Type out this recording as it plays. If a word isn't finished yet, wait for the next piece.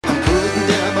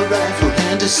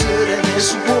sudden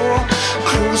there's war.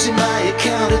 Closing my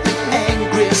account at the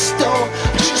angry store.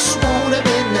 Just wanna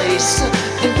be nice,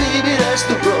 and baby that's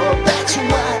the rub. That's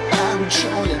why I'm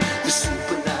joining the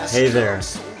super nice. Hey there,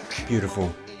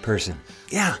 beautiful person.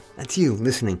 Yeah, that's you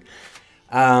listening.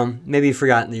 Maybe you've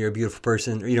forgotten that you're a beautiful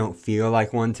person, or you don't feel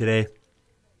like one today.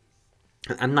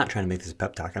 I'm not trying to make this a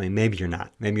pep talk. I mean, maybe you're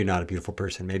not. Maybe you're not a beautiful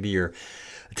person. Maybe you're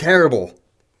a terrible,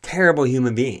 terrible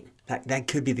human being. That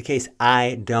could be the case.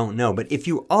 I don't know. But if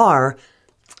you are,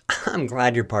 I'm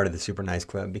glad you're part of the Super Nice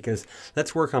Club, because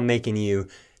let's work on making you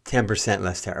 10%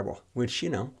 less terrible, which,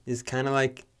 is kind of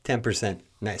like 10%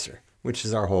 nicer, which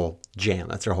is our whole jam.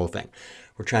 That's our whole thing.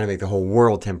 We're trying to make the whole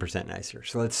world 10% nicer.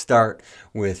 So let's start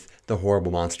with the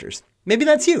horrible monsters. Maybe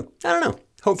that's you. I don't know.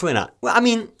 Hopefully not. Well, I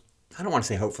mean, I don't want to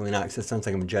say hopefully not, because it sounds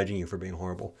like I'm judging you for being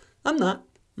horrible. I'm not.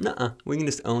 Nuh-uh. We can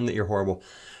just own that you're horrible.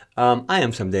 I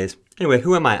am some days. Anyway,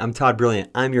 who am I? I'm Todd Brilliant.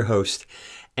 I'm your host.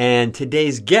 And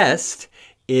today's guest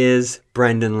is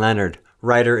Brendan Leonard,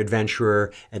 writer,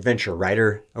 adventurer, adventure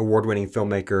writer, award-winning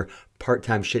filmmaker,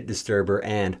 part-time shit disturber,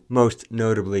 and most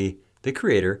notably, the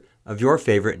creator of your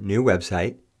favorite new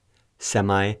website,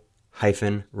 semi-rad.com.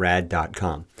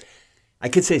 I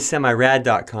could say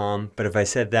semirad.com, but if I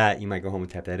said that, you might go home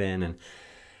and type that in, and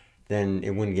then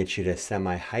it wouldn't get you to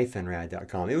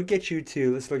semi-rad.com. It would get you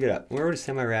to, let's look it up. Where would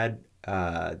semirad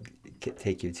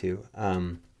take you to?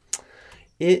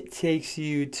 It takes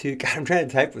you to, God, I'm trying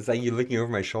to type. It's like you looking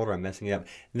over my shoulder. I'm messing it up.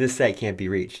 This site can't be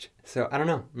reached. So I don't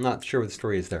know. I'm not sure what the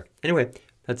story is there. Anyway,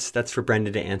 that's for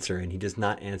Brendan to answer, and he does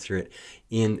not answer it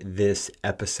in this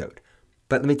episode.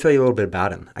 But let me tell you a little bit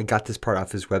about him. I got this part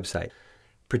off his website.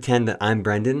 Pretend that I'm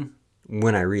Brendan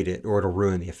when I read it, or it'll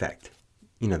ruin the effect.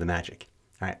 You know, the magic.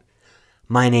 All right.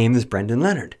 My name is Brendan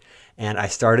Leonard, and I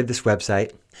started this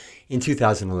website in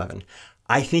 2011.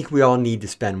 I think we all need to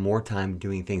spend more time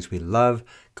doing things we love,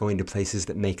 going to places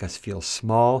that make us feel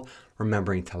small,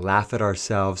 remembering to laugh at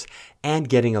ourselves, and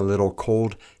getting a little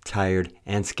cold, tired,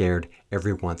 and scared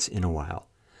every once in a while.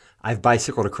 I've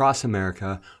bicycled across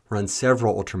America, run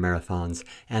several ultramarathons,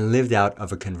 and lived out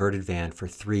of a converted van for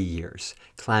 3 years,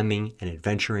 climbing and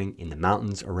adventuring in the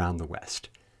mountains around the West.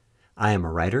 I am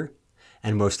a writer,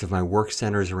 and most of my work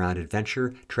centers around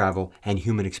adventure, travel, and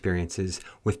human experiences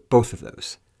with both of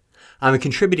those. I'm a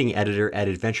contributing editor at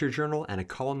Adventure Journal and a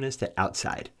columnist at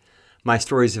Outside. My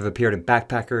stories have appeared in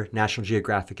Backpacker, National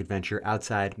Geographic Adventure,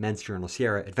 Outside, Men's Journal,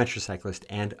 Sierra, Adventure Cyclist,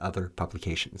 and other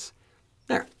publications.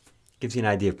 There. Gives you an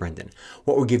idea of Brendan.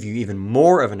 What will give you even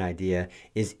more of an idea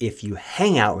is if you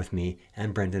hang out with me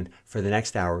and Brendan for the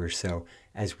next hour or so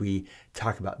as we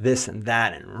talk about this and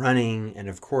that and running, and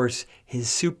of course, his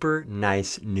super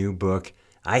nice new book,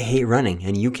 I Hate Running,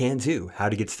 and you can too. How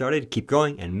to get started, keep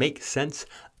going, and make sense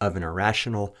of an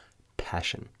irrational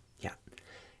passion. Yeah.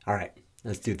 All right,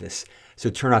 let's do this.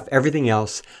 So turn off everything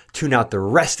else, tune out the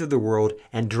rest of the world,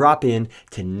 and drop in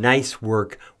to nice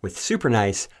work with super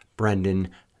nice Brendan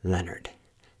Leonard.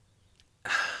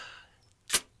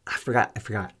 I forgot.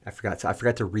 So I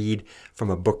forgot to read from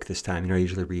a book this time. I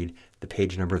usually read the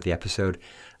page number of the episode.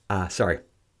 Sorry.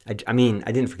 I mean,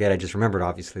 I didn't forget. I just remembered,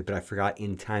 obviously, but I forgot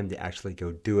in time to actually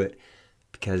go do it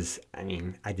because,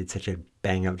 I did such a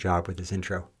bang-up job with this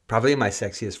intro. Probably in my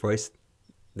sexiest voice.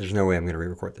 There's no way I'm going to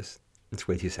re-record this. It's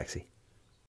way too sexy.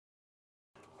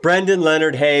 Brendan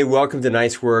Leonard, hey, welcome to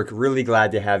Nice Work. Really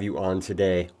glad to have you on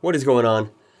today. What is going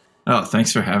on? Oh,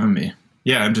 thanks for having me.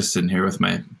 Yeah, I'm just sitting here with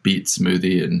my beet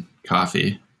smoothie and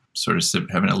coffee, sort of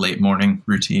having a late morning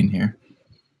routine here.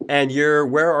 And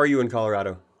where are you in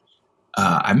Colorado?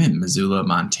 I'm in Missoula,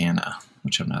 Montana,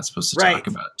 which I'm not supposed to talk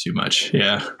about too much.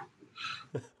 Yeah.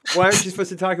 Why aren't you supposed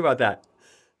to talk about that?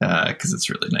 Because it's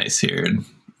really nice here, and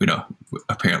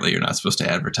apparently you're not supposed to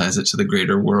advertise it to the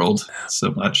greater world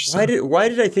so much. So. Why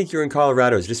did I think you're in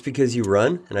Colorado? Is it just because you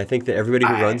run, and I think that everybody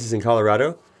who runs is in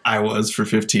Colorado? I was for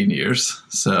 15 years.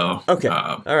 So okay,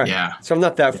 all right. Yeah. So I'm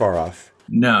not that far off.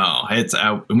 No, it's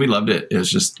out, and we loved it. It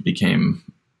was just became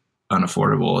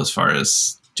unaffordable as far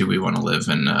as do we want to live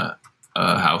in a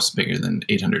house bigger than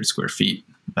 800 square feet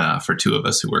for two of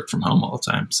us who work from home all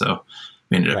the time. So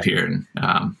we ended up here, and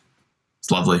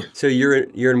it's lovely. So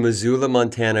you're in Missoula,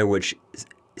 Montana, which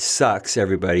sucks.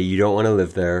 Everybody, you don't want to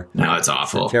live there. No, it's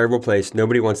awful. It's a terrible place.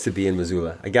 Nobody wants to be in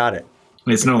Missoula. I got it.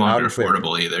 It's no longer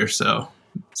affordable either. So.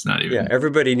 It's not even. Yeah,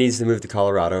 everybody needs to move to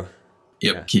Colorado.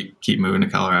 Yep, yeah. Keep moving to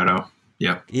Colorado.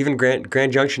 Yep. Even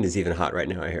Grand Junction is even hot right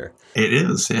now, I hear. It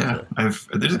is, yeah.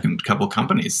 There's a couple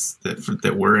companies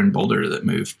that were in Boulder that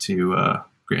moved to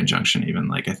Grand Junction. Even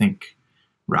like I think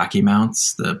Rocky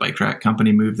Mounts, the bike rack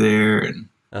company, moved there, and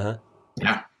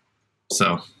yeah.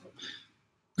 So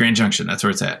Grand Junction, that's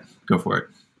where it's at. Go for it.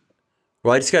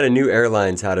 Well, I just got a new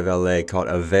airlines out of LA called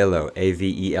Avelo,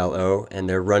 Avelo, and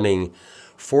they're running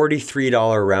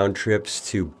 $43 round trips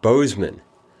to Bozeman,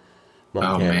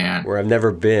 Montana, man. where I've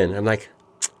never been. I'm like,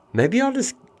 maybe I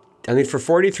mean, for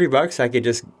 $43, I could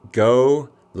just go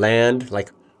land,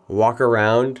 like walk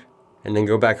around and then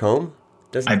go back home.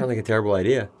 Doesn't sound like a terrible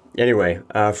idea. Anyway,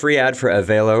 free ad for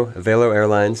Avelo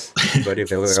Airlines, go to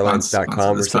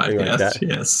AveloAirlines.com or something like that.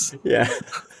 Yes. Yeah.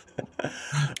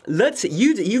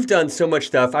 You've done so much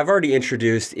stuff. I've already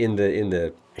introduced in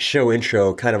the show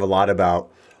intro kind of a lot about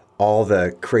all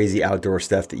the crazy outdoor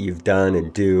stuff that you've done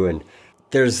and do, and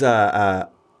there's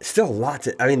still lots.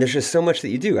 There's just so much that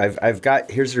you do.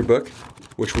 Here's your book,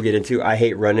 which we'll get into. I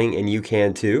Hate Running and You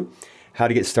Can Too. How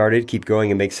to Get Started, Keep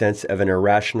Going, and Make Sense of an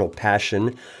Irrational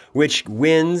Passion, which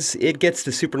wins. It gets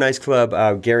the Super Nice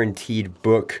Club guaranteed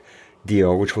book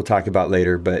deal, which we'll talk about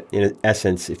later. But in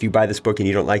essence, if you buy this book and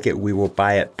you don't like it, we will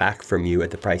buy it back from you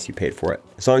at the price you paid for it,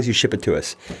 as long as you ship it to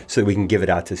us so that we can give it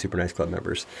out to Super Nice Club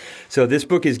members. So this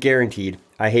book is guaranteed.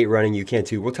 I Hate Running, You Can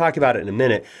Too. We'll talk about it in a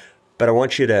minute, but I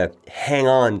want you to hang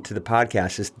on to the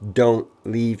podcast. Just don't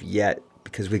leave yet,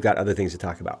 because we've got other things to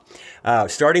talk about.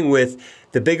 Starting with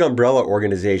the big umbrella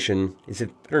organization.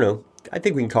 I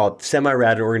think we can call it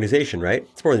Semi-Rad organization, right?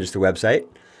 It's more than just a website.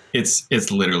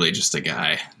 It's literally just a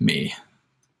guy, me.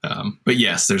 But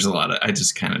yes, there's I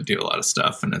just kind of do a lot of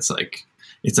stuff, and it's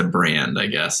a brand, I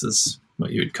guess, is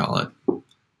what you would call it.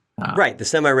 Right, the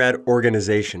Semi-Rad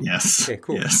organization. Yes. Okay,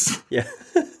 cool. Yes. Yeah.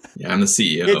 Yeah, I'm the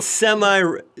CEO. It's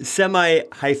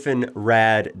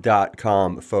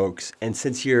semi-rad.com, folks. And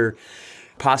since you're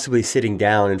possibly sitting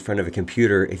down in front of a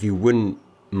computer, if you wouldn't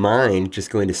mind just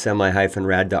going to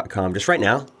semi-rad.com just right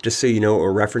now, just so you know what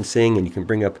we're referencing, and you can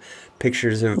bring up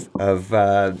pictures of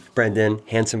Brendan,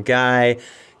 handsome guy.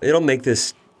 It'll make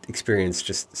this experience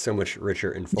just so much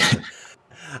richer and fuller.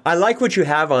 I like what you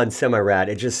have on Semi-Rad.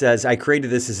 It just says, I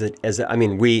created this the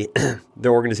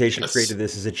organization created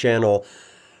this as a channel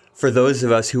for those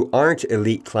of us who aren't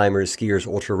elite climbers, skiers,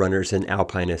 ultra runners, and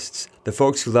alpinists, the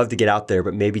folks who love to get out there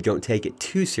but maybe don't take it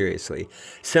too seriously.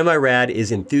 Semi-Rad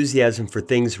is enthusiasm for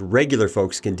things regular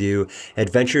folks can do,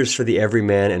 adventures for the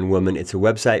everyman and woman. It's a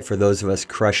website for those of us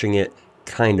crushing it,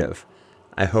 kind of.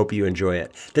 I hope you enjoy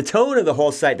it. The tone of the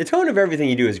whole site, the tone of everything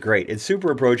you do is great. It's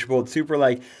super approachable. It's super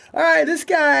like, all right, this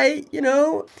guy,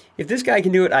 if this guy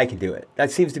can do it, I can do it.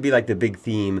 That seems to be like the big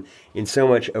theme in so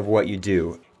much of what you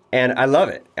do. And I love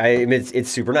it. It's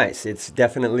super nice. It's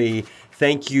definitely,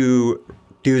 thank you,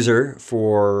 Doozer,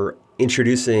 for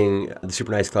introducing the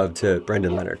Super Nice Club to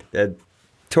Brendan Leonard. That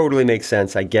totally makes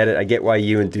sense. I get it. I get why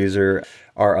you and Doozer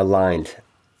are aligned.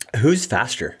 Who's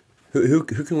faster? Who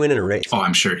can win in a race? Oh,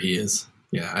 I'm sure he is.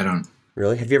 Yeah, I don't.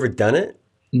 Really? Have you ever done it?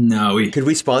 No. Could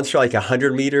we sponsor like a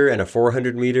 100 meter and a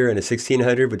 400 meter and a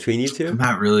 1600 between you two? I'm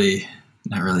not really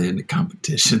into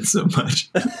competition so much.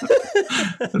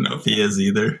 I don't know if he is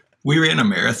either. We ran a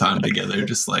marathon together,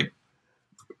 just like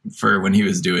for when he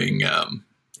was doing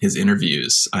his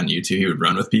interviews on YouTube. He would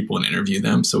run with people and interview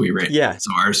them. So we ran. Yeah.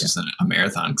 So ours was a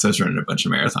marathon, because I was running a bunch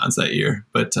of marathons that year.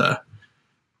 But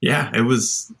it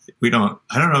was. I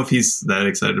don't know if he's that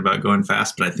excited about going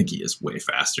fast, but I think he is way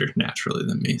faster naturally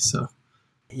than me. So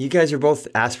you guys are both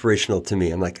aspirational to me.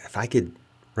 I'm like, if I could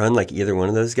run like either one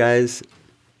of those guys,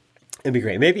 it'd be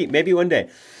great. Maybe one day.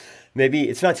 Maybe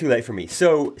it's not too late for me.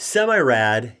 So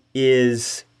Semi-Rad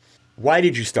is, why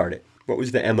did you start it? What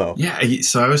was the MO? Yeah,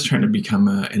 so I was trying to become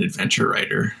an adventure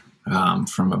writer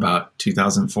from about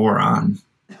 2004 on.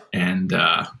 And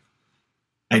I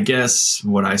guess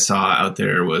what I saw out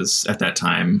there was, at that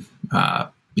time,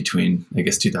 between, I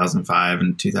guess, 2005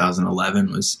 and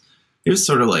 2011, it was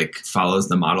sort of like follows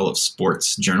the model of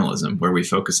sports journalism, where we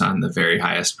focus on the very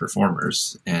highest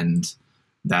performers. And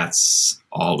that's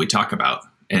all we talk about.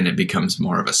 And it becomes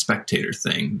more of a spectator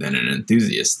thing than an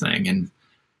enthusiast thing. And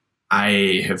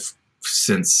I have,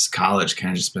 since college,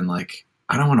 kind of just been like,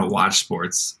 I don't want to watch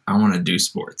sports. I want to do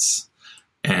sports.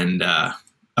 And a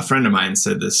friend of mine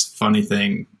said this funny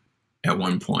thing at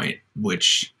one point,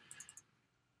 which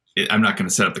I'm not going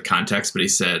to set up the context, but he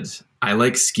said, I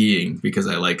like skiing because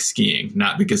I like skiing,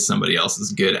 not because somebody else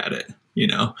is good at it,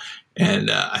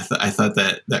 And I thought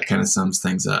that kind of sums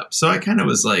things up. So I kind of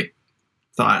was like,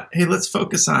 thought, hey, let's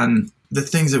focus on the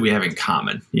things that we have in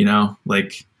common,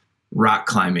 like rock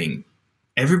climbing.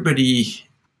 Everybody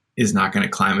is not going to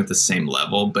climb at the same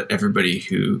level, but everybody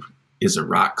who is a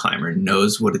rock climber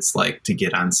knows what it's like to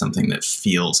get on something that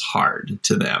feels hard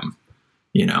to them,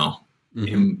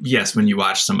 Mm-hmm. And yes, when you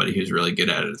watch somebody who's really good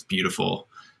at it, it's beautiful.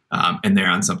 And they're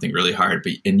on something really hard,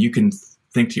 and you can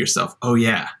think to yourself, oh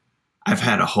yeah, I've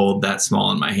had a hold that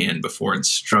small in my hand before and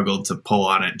struggled to pull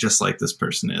on it just like this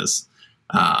person is.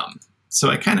 So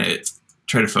I kind of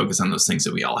try to focus on those things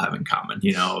that we all have in common.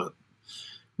 You know,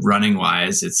 running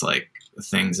wise, it's like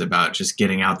things about just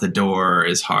getting out the door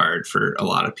is hard for a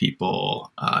lot of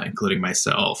people, including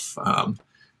myself.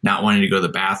 Not wanting to go to the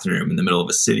bathroom in the middle of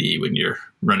a city when you're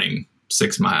running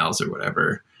 6 miles or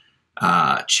whatever.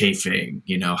 Chafing,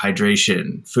 you know,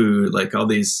 hydration, food, like all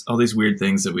these weird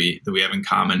things that we have in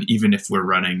common, even if we're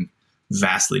running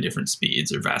vastly different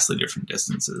speeds or vastly different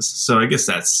distances. So I guess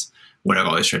that's what I've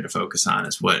always tried to focus on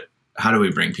is how do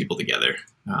we bring people together?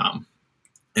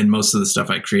 And most of the stuff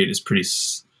I create is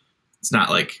it's not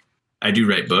like I do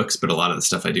write books, but a lot of the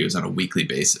stuff I do is on a weekly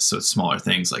basis. So it's smaller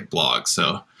things like blogs.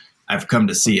 So I've come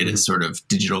to see it as sort of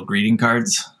digital greeting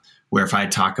cards, where if I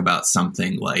talk about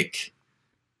something like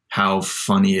how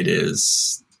funny it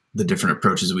is, the different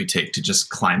approaches we take to just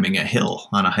climbing a hill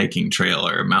on a hiking trail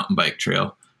or a mountain bike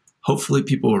trail, hopefully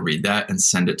people will read that and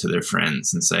send it to their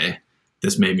friends and say,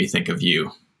 this made me think of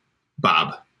you,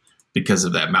 Bob, because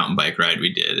of that mountain bike ride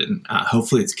we did. And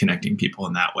hopefully it's connecting people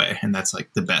in that way. And that's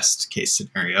like the best case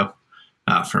scenario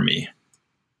for me.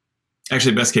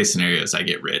 Actually, best case scenario is I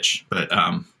get rich, but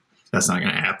that's not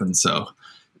going to happen. So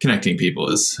connecting people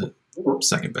is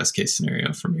second best case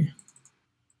scenario for me.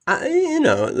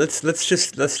 Let's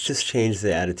just change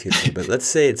the attitude a little bit. Let's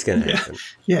say it's going to happen.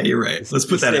 Yeah, you're right. Let's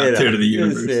put that out there to the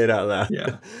universe. Say it out loud.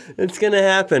 Yeah, it's going to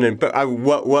happen. But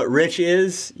what rich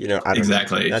is, I don't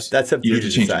exactly. know. That's up to you have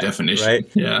to change decide, the definition, right?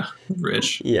 Yeah,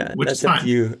 rich. Yeah, which that's is fine. up to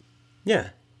you. Yeah,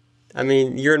 I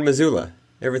mean, you're in Missoula.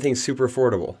 Everything's super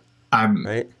affordable.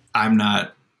 Right? I'm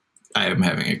not. I am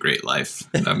having a great life.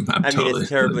 I'm totally. It's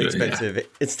terribly expensive. Yeah.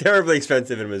 It's terribly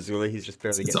expensive in Missoula. He's just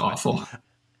barely. It's awful. By.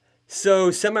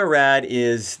 So Semi-Rad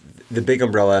is the big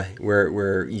umbrella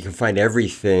where you can find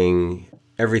everything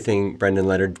Brendan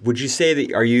Leonard. Would you say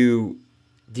that are you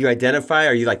like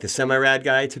the Semi-Rad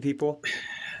guy to people?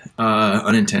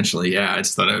 Unintentionally, yeah. I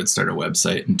just thought I would start a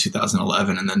website in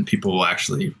 2011 and then people will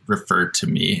actually refer to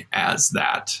me as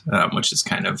that, which is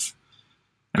kind of,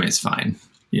 it's fine.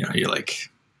 You're like,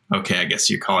 okay, I guess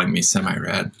you're calling me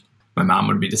Semi-Rad. My mom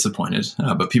would be disappointed,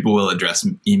 but people will address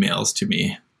emails to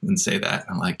me and say that.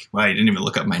 I'm like, wow, you didn't even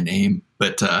look up my name.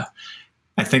 But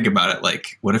I think about it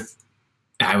like, what if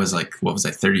I was like,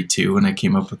 32 when I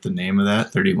came up with the name of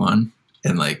that, 31?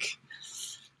 And like,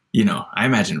 I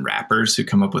imagine rappers who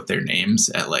come up with their names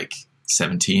at like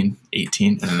 17,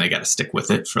 18, and then they got to stick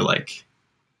with it for like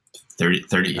 30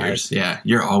 years. Nice. Yeah.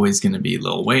 You're always going to be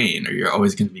Lil Wayne, or you're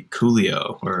always going to be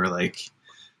Coolio, or like,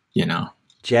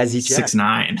 Jazzy Jack.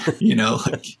 6ix9ine,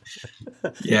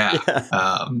 like, yeah.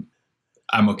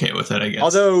 I'm okay with it, I guess.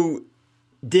 Although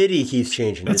Diddy keeps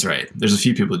changing. That's right. There's a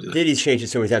few people who do that. Diddy's changed it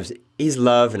so many times. He's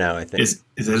Love now, I think. Is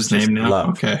that his name now? Love.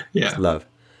 Okay, yeah. It's Love.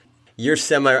 You're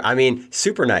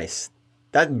super nice.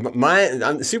 I'm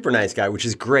the super nice guy, which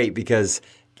is great because,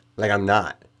 like, I'm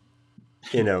not.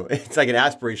 It's like an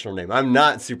aspirational name. I'm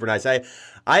not super nice.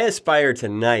 I aspire to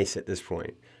nice at this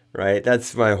point, right?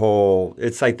 That's my whole.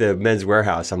 It's like the Men's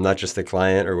Warehouse. I'm not just the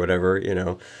client or whatever,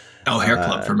 Oh, Hair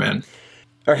Club for Men.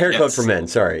 Or Hair Club for Men,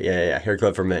 sorry. Yeah, Hair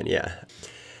Club for Men, yeah.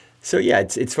 So yeah,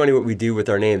 it's funny what we do with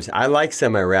our names. I like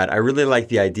Semi-Rad. I really like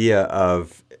the idea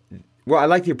of, I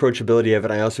like the approachability of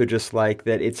it. I also just like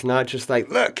that it's not just like,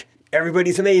 look,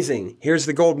 everybody's amazing. Here's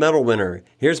the gold medal winner.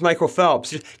 Here's Michael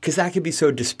Phelps. Because that could be so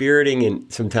dispiriting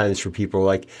and sometimes for people.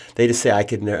 Like, they just say, I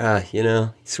could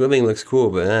never, swimming looks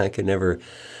cool, but I could never.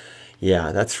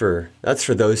 Yeah, that's for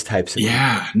those types of people.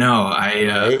 Yeah, no,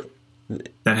 right?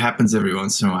 That happens every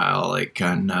once in a while, like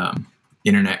on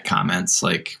internet comments.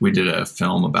 Like we did a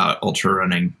film about ultra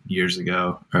running years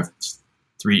ago, or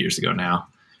 3 years ago now.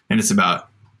 And it's about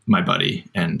my buddy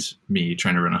and me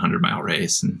trying to run a 100-mile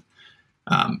race. And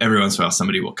every once in a while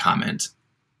somebody will comment,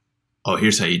 oh,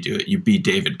 here's how you do it. You beat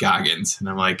David Goggins. And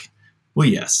I'm like, well,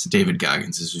 yes, David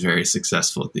Goggins is very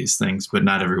successful at these things, but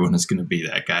not everyone is going to be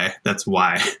that guy. That's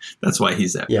why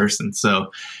he's that person.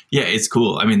 So yeah, it's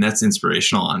cool. That's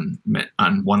inspirational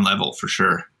on one level for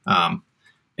sure. And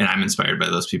I'm inspired by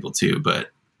those people too,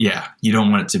 but yeah, you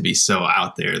don't want it to be so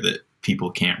out there that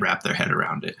people can't wrap their head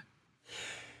around it.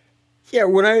 Yeah.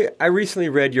 When I recently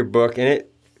read your book, and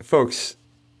folks,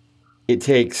 it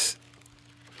takes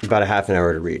about a half an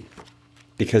hour to read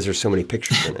because there's so many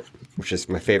pictures in it. Which is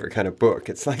my favorite kind of book.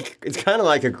 It's kind of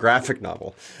like a graphic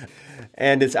novel.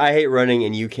 And it's I Hate Running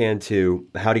and You Can Too,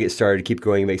 How to Get Started, Keep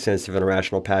Going, Make Sense of an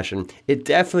Irrational Passion. It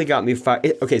definitely got me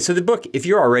okay, so the book, if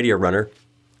you're already a runner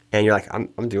and you're like, I'm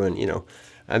doing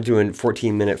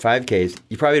 14-minute 5Ks,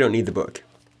 you probably don't need the book.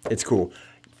 It's cool.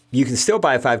 You can still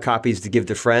buy 5 copies to give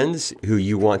to friends who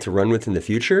you want to run with in the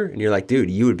future. And you're like, dude,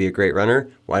 you would be a great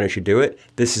runner. Why don't you do it?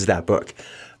 This is that book.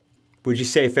 Would you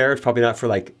say fair? It's probably not for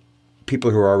like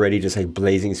people who are already just like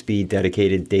blazing speed,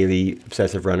 dedicated, daily,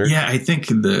 obsessive runners. Yeah, I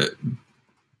think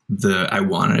I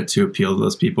wanted to appeal to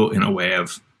those people in a way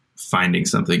of finding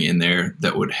something in there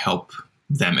that would help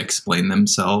them explain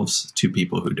themselves to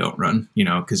people who don't run,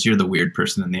 because you're the weird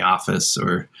person in the office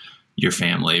or your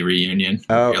family reunion.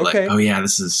 Oh, you're okay. like, oh yeah,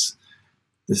 this is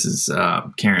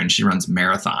Karen. She runs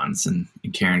marathons, and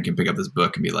Karen can pick up this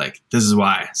book and be like, this is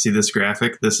why. See this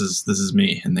graphic? This is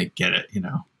me, and they get it.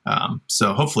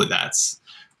 So hopefully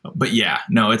but yeah,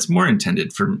 no, it's more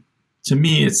intended to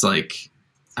me. It's like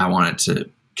I want it to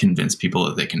convince people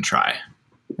that they can try,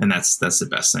 and that's the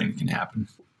best thing that can happen.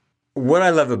 What I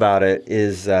love about it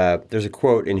is there's a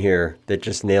quote in here that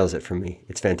just nails it for me.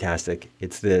 It's fantastic.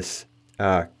 It's this.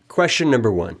 Question number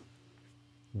 1.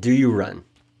 Do you run?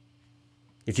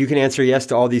 If you can answer yes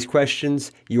to all these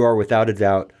questions, you are without a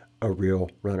doubt a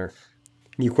real runner.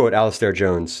 You quote Alistair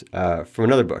Jones from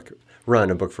another book,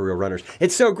 Run, a book for real runners.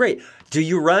 It's so great. Do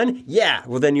you run? Yeah.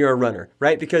 Well, then you're a runner,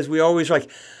 right? Because we always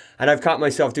and I've caught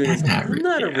myself doing this. I'm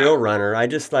not a real runner. I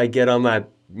just get on my,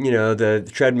 the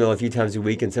treadmill a few times a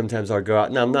week, and sometimes I'll go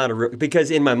out. No, I'm not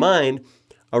because in my mind,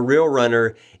 a real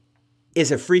runner is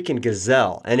a freaking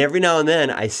gazelle. And every now and then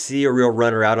I see a real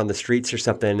runner out on the streets or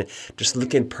something, just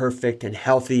looking perfect and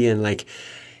healthy and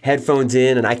headphones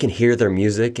in, and I can hear their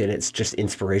music and it's just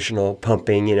inspirational,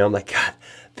 pumping, I'm like, God,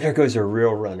 there goes a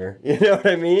real runner. You know what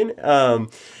I mean?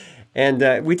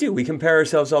 And we compare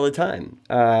ourselves all the time.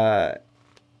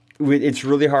 It's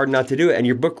really hard not to do it. And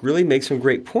your book really makes some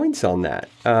great points on that.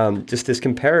 Just this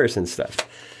comparison stuff.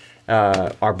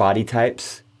 Our body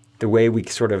types, the way we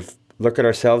sort of look at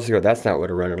ourselves and go, that's not what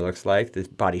a runner looks like. The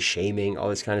body shaming, all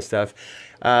this kind of stuff.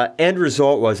 End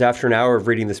result was, after an hour of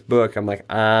reading this book, I'm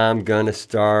like, I'm going to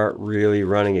start really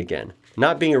running again.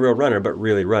 Not being a real runner, but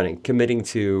really running, committing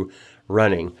to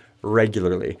running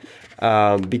regularly.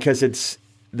 Because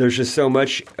there's just so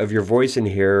much of your voice in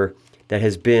here that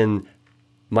has been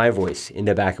my voice in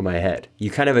the back of my head.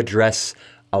 You kind of address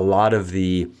a lot of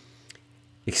the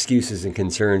excuses and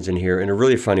concerns in here in a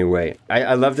really funny way.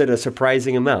 I loved it a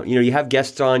surprising amount. You have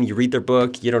guests on, you read their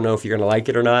book, you don't know if you're going to like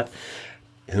it or not.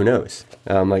 Who knows?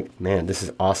 I'm like, man, this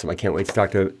is awesome. I can't wait to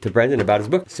talk to Brendan about his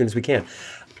book as soon as we can.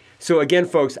 So again,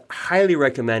 folks, highly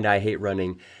recommend I Hate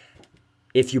Running.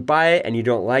 If you buy it and you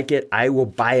don't like it, I will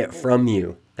buy it from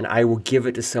you and I will give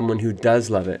it to someone who does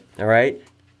love it. All right?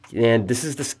 And this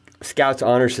is the Scouts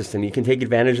honor system. You can take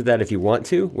advantage of that if you want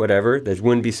to, whatever. That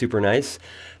wouldn't be super nice.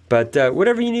 But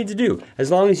whatever you need to do,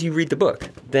 as long as you read the book,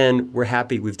 then we're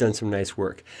happy we've done some nice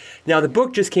work. Now, the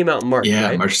book just came out in March, Yeah,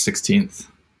 right? March 16th.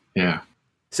 Yeah.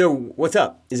 So what's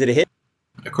up? Is it a hit?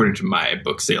 According to my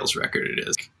book sales record, it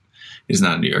is. It's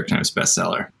not a New York Times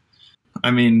bestseller.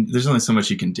 I mean, there's only so much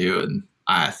you can do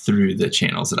through the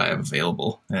channels that I have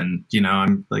available. And,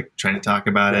 I'm trying to talk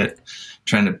about it,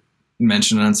 trying to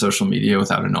mention it on social media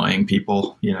without annoying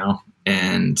people,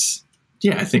 and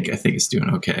yeah, I think it's doing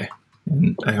okay.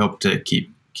 And I hope to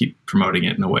keep promoting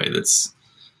it in a way that's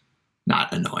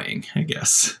not annoying, I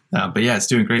guess. But yeah, it's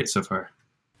doing great so far.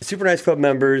 Super Nice Club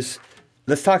members,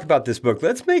 let's talk about this book.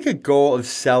 Let's make a goal of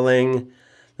selling,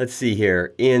 let's see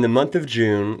here, in the month of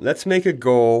June, let's make a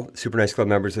goal, Super Nice Club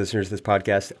members, listeners to this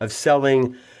podcast, of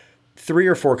selling 3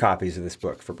 or 4 copies of this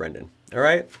book for Brendan. All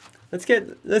right?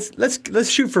 Let's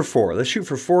shoot for 4. Let's shoot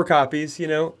for 4 copies,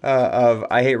 of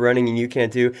I Hate Running and You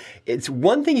Can't Do. It's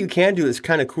one thing you can do that's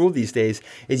kind of cool these days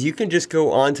is you can just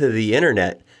go onto the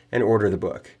internet and order the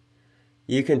book.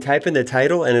 You can type in the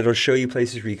title and it'll show you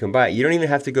places where you can buy it. You don't even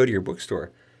have to go to your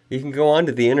bookstore. You can go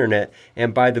onto the internet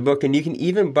and buy the book, and you can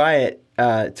even buy it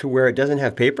to where it doesn't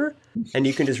have paper, and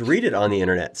you can just read it on the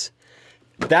internet.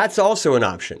 That's also an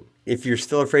option. If you're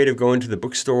still afraid of going to the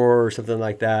bookstore or something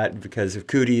like that because of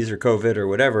cooties or COVID or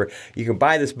whatever, you can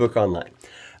buy this book online.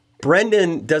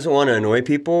 Brendan doesn't want to annoy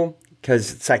people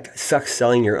because it sucks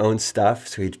selling your own stuff.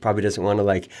 So he probably doesn't want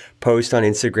to post on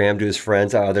Instagram to his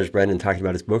friends, oh, there's Brendan talking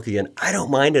about his book again. I don't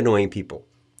mind annoying people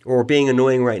or being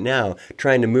annoying right now,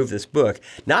 trying to move this book.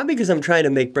 Not because I'm trying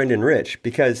to make Brendan rich,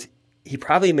 because he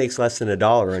probably makes less than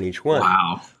 $1 on each one.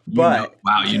 Wow.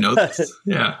 You know this.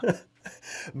 Yeah.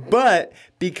 But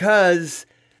because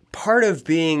part of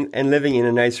being and living in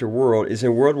a nicer world is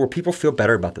a world where people feel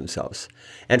better about themselves.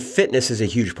 And fitness is a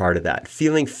huge part of that.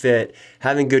 Feeling fit,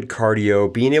 having good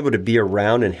cardio, being able to be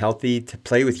around and healthy, to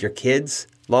play with your kids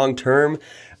long term.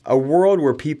 A world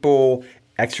where people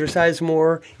exercise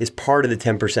more is part of the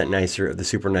 10% nicer of the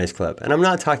Super Nice Club. And I'm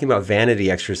not talking about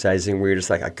vanity exercising where you're just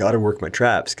like, I got to work my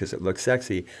traps because it looks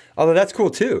sexy. Although that's cool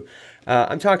too.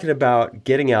 I'm talking about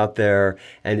getting out there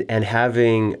and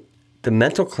having the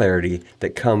mental clarity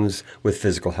that comes with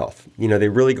physical health. You know, they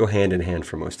really go hand in hand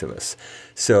for most of us.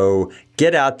 So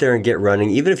get out there and get running.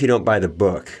 Even if you don't buy the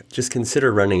book, just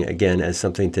consider running again as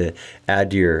something to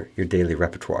add to your daily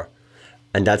repertoire.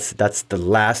 And that's the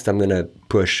last I'm going to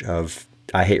push of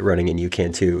I hate running and you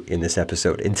can too in this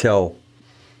episode until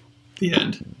the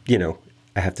end. You know,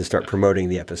 I have to start promoting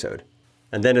the episode.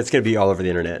 And then it's going to be all over the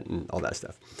internet and all that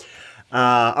stuff.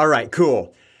 All right,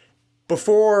 cool.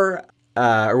 Before,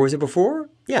 or was it before?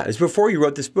 Yeah, it was before you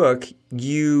wrote this book,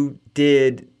 you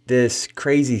did this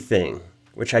crazy thing,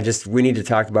 which we need to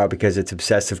talk about because it's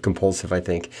obsessive compulsive, I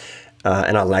think.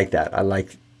 And I like that. I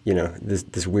like, you know,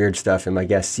 this weird stuff in my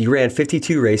guests. You ran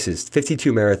 52 races,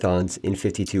 52 marathons in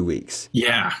 52 weeks.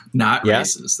 Yeah, not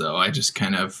races though. I just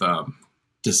kind of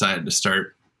decided to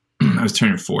start. I was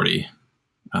turning 40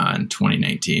 in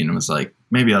 2019 and was like,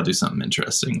 maybe I'll do something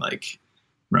interesting, like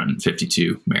run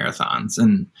 52 marathons.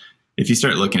 And if you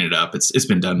start looking it up, it's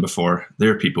been done before.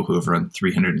 There are people who have run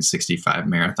 365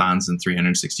 marathons in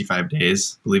 365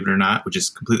 days, believe it or not, which is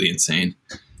completely insane.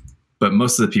 But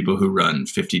most of the people who run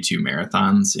 52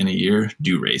 marathons in a year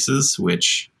do races,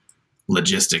 which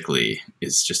logistically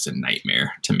is just a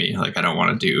nightmare to me. Like, I don't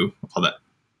want to do all that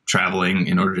traveling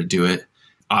in order to do it.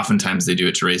 Oftentimes they do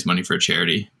it to raise money for a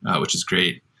charity, which is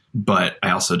great. But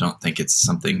I also don't think it's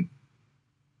something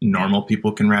normal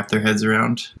people can wrap their heads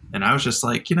around. And I was just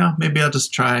like, you know, maybe I'll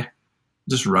just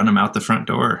run them out the front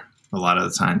door. A lot of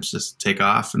the times just take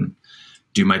off and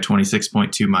do my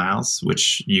 26.2 miles,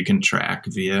 which you can track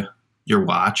via your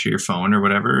watch or your phone or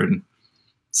whatever, and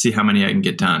see how many I can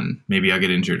get done. Maybe I'll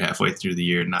get injured halfway through the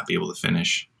year and not be able to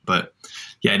finish. But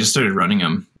yeah, I just started running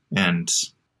them and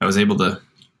I was able to,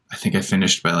 I think I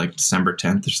finished by like December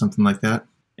 10th or something like that.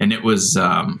 And it was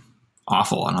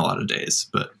awful on a lot of days,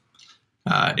 but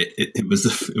it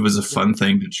was a fun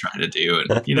thing to try to do.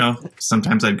 And, you know,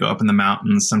 sometimes I'd go up in the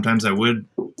mountains. Sometimes I would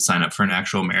sign up for an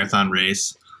actual marathon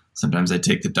race. Sometimes I'd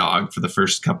take the dog for the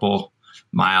first couple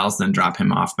miles, then drop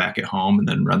him off back at home and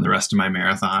then run the rest of my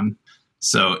marathon.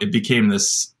 So it became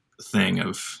this thing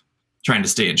of trying to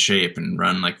stay in shape and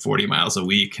run like 40 miles a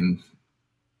week. And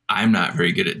I'm not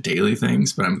very good at daily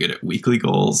things, but I'm good at weekly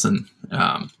goals. And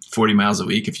 40 miles a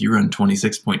week, if you run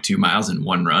 26.2 miles in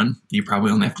one run, you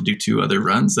probably only have to do 2 other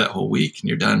runs that whole week and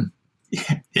you're done.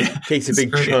 Yeah. Takes a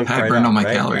big chunk. I burned all my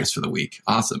calories for the week.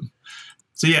 Awesome.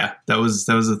 So yeah, that was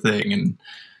the thing. And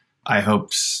I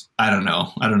don't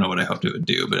know what I hoped it would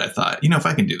do, but I thought, you know, if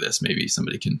I can do this, maybe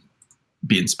somebody can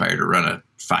be inspired to run a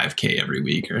 5K every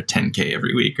week or a 10K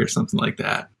every week or something like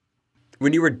that.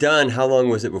 When you were done, how long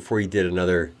was it before you did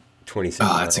another 26 mile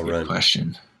run? That's a good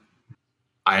question.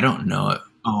 I don't know it.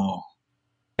 Oh.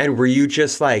 And were you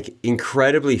just like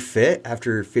incredibly fit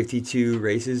after 52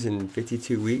 races in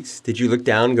 52 weeks? Did you look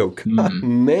down and go,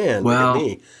 man, look at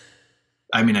me?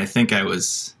 I mean, I think I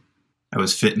was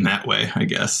fit in that way, I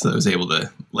guess. I was able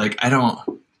to,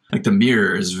 the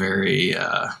mirror is very,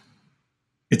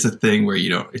 it's a thing where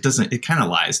it kind of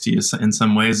lies to you in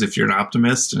some ways. If you're an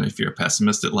optimist and if you're a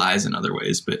pessimist, it lies in other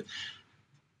ways. But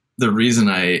the reason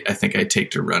I think I take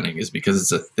to running is because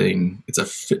it's a thing, it's a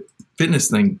fitness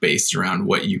thing based around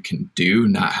what you can do,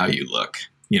 not how you look.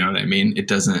 You know what I mean?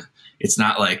 It's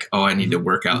not like, oh, I need to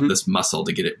work out this muscle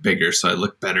to get it bigger so I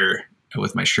look better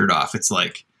with my shirt off. It's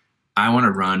like, I want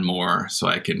to run more so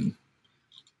I can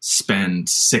spend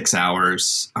 6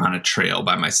 hours on a trail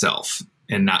by myself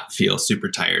and not feel super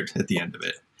tired at the end of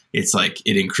it. It's like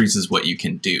it increases what you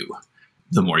can do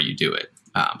the more you do it.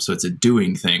 So it's a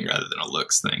doing thing rather than a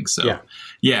looks thing. So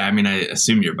yeah, I mean, I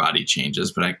assume your body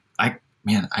changes, but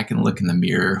I can look in the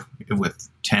mirror with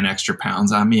 10 extra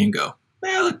pounds on me and go,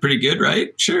 man, I look pretty good,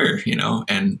 right? Sure. You know,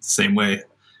 and same way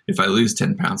if I lose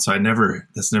 10 pounds. So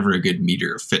that's never a good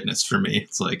meter of fitness for me.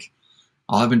 It's like,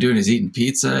 all I've been doing is eating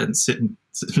pizza and sitting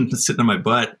on my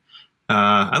butt.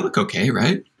 I look okay,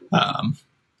 right?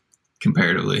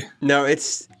 Comparatively. No,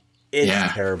 it's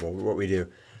terrible what we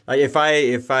do. Like if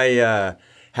I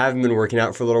haven't been working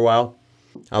out for a little while,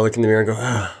 I'll look in the mirror and go,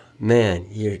 oh, man,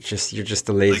 you're just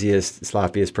the laziest,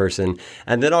 sloppiest person.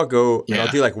 And then I'll go and I'll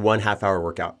do like 1.5 hour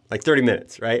workout, like 30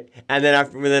 minutes, right? And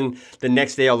then the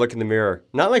next day I'll look in the mirror,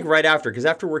 not like right after, because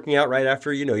after working out right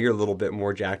after, you know, you're a little bit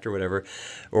more jacked or whatever,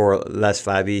 or less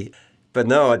flabby. But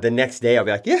no, the next day I'll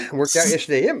be like, yeah, I worked out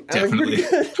yesterday. Yeah, definitely,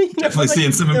 definitely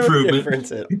seeing some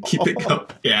improvement. Keep it going.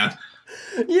 Yeah.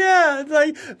 Yeah, it's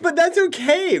like, but that's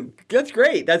okay. That's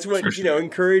great. That's what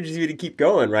encourages you to keep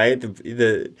going, right?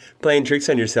 The playing tricks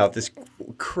on yourself, this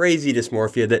crazy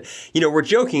dysmorphia that we're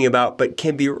joking about, but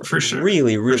can be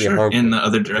really, really harmful in the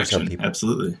other direction.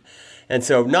 Absolutely. And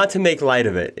so, not to make light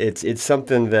of it, it's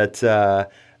something that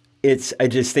I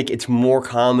just think it's more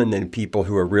common than people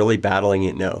who are really battling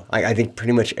it know. I think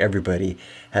pretty much everybody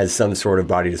has some sort of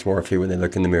body dysmorphia when they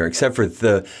look in the mirror, except for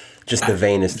the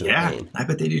vainest of the vain. I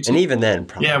bet they do too. And even then,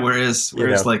 probably. Yeah, whereas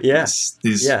like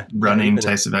these running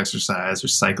types of exercise or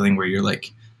cycling where you're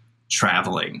like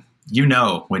traveling,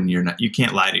 when you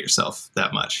can't lie to yourself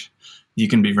that much. You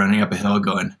can be running up a hill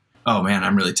going, oh man,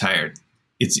 I'm really tired.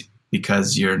 It's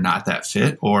because you're not that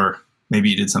fit, or maybe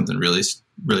you did something really,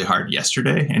 really hard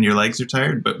yesterday and your legs are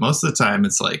tired. But most of the time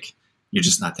it's like, you're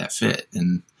just not that fit.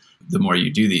 And the more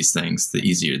you do these things, the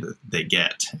easier they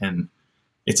get. And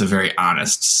it's a very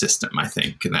honest system, I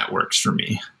think. And that works for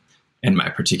me and my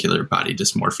particular body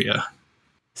dysmorphia.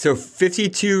 So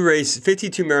 52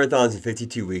 marathons in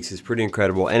 52 weeks is pretty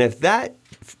incredible. And if that,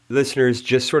 listeners,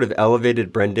 just sort of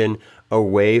elevated Brendan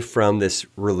away from this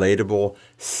relatable,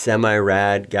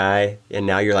 semi-rad guy, and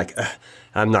now you're like,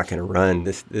 I'm not going to run.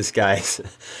 This guy's,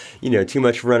 too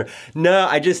much of a runner. No,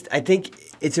 I think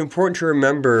it's important to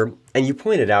remember, and you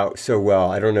pointed out so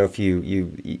well. I don't know if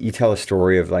you tell a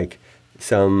story of like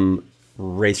some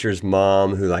racer's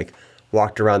mom who like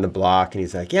walked around the block, and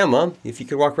he's like, yeah, Mom, if you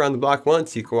could walk around the block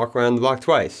once, you can walk around the block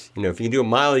twice. If you can do a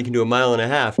mile, you can do a mile and a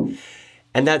half.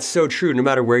 And that's so true no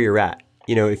matter where you're at.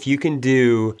 If you can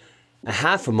do a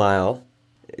half a mile,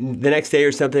 the next day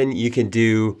or something, you can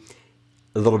do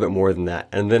a little bit more than that,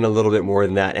 and then a little bit more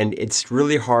than that. And it's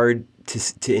really hard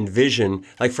to envision.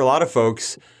 Like for a lot of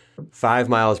folks, 5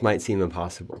 miles might seem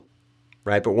impossible,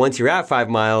 right? But once you're at 5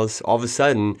 miles, all of a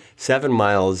sudden, 7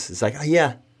 miles is like, oh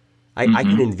yeah, I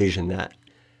can envision that.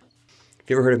 Have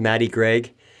you ever heard of Matty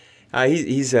Gregg?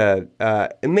 He's a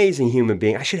amazing human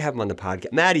being. I should have him on the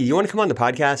podcast. Matty, you want to come on the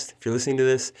podcast if you're listening to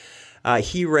this?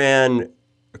 He ran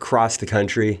across the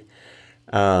country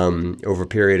over a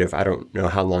period of, I don't know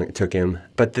how long it took him,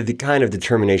 but the kind of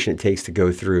determination it takes to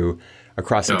go through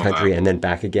across the country and then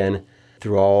back again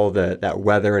through all that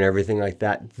weather and everything like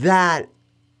that,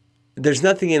 there's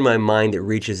nothing in my mind that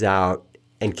reaches out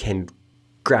and can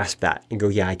grasp that and go,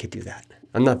 yeah, I could do that.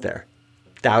 I'm not there.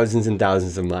 Thousands and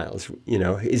thousands of miles,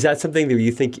 Is that something that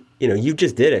you think, you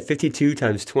just did it, 52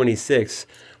 times 26,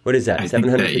 what is that,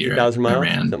 750,000 miles?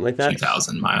 Something like that?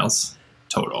 2,000 miles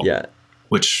total. Yeah.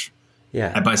 Which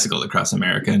I bicycled across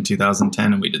America in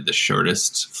 2010, and we did the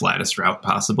shortest, flattest route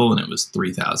possible, and it was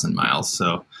 3,000 miles.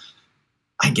 So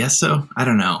I guess so. I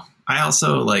don't know. I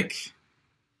also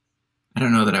I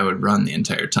don't know that I would run the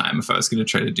entire time. If I was going to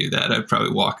try to do that, I'd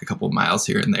probably walk a couple of miles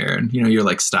here and there. And, you're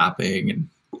like stopping, and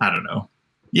I don't know.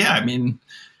 Yeah, I mean,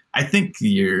 I think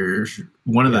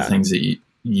one of the things that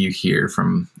you hear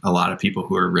from a lot of people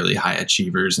who are really high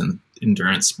achievers in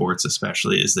endurance sports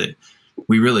especially is that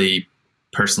we really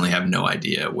personally have no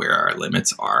idea where our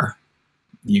limits are.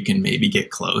 You can maybe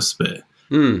get close, but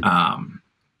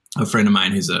a friend of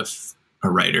mine who's a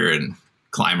writer and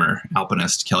climber,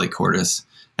 alpinist, Kelly Cordes,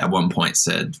 at one point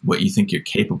said, what you think you're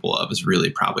capable of is really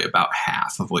probably about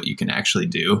half of what you can actually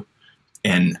do.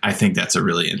 And I think that's a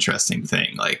really interesting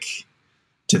thing, like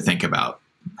to think about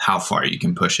how far you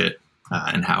can push it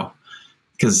and how,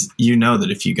 because that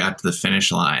if you got to the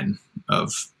finish line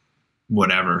of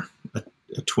whatever,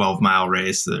 a 12-mile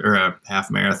race or a half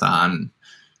marathon,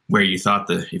 where you thought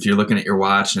if you're looking at your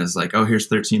watch and it's like, oh, here's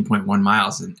 13.1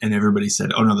 miles. And everybody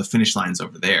said, oh no, the finish line's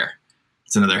over there.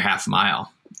 It's another half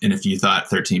mile. And if you thought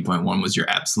 13.1 was your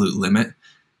absolute limit,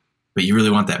 but you really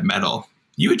want that medal,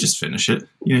 you would just finish it.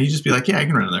 You'd just be like, yeah, I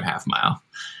can run another half mile.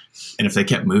 And if they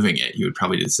kept moving it, you would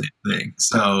probably do the same thing.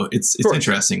 So it's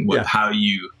interesting how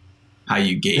you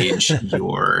gauge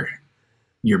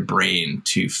your brain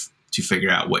to figure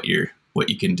out what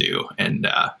you can do. And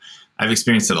I've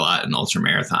experienced it a lot in ultra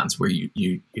marathons where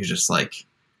you're just like,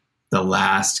 the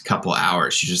last couple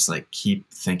hours, you just like keep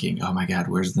thinking, oh my God,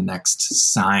 where's the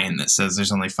next sign that says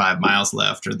there's only 5 miles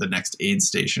left, or the next aid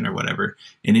station or whatever.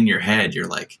 And in your head, you're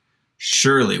like,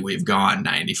 surely we've gone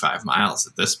 95 miles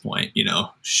at this point,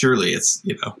 surely it's,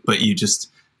 but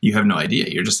you have no idea.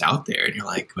 You're just out there and you're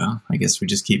like, well, I guess we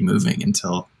just keep moving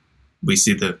until we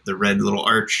see the red little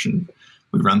arch and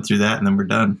we run through that and then we're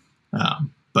done.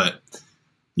 But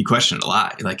you question it a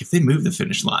lot. You're like, if they move the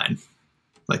finish line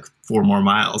like 4 more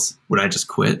miles, would I just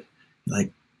quit?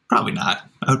 Like, probably not.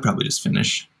 I would probably just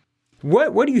finish.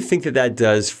 What do you think that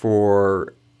does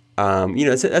for,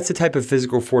 that's a type of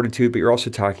physical fortitude, but you're also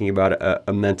talking about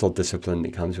a mental discipline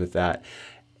that comes with that.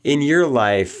 In your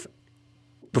life,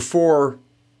 before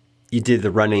you did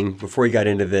the running, before you got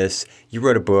into this, you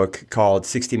wrote a book called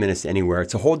 60 Minutes to Anywhere.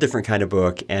 It's a whole different kind of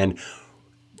book, and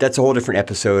that's a whole different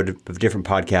episode of a different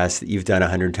podcast that you've done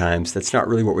 100 times. That's not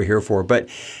really what we're here for. But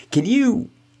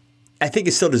I think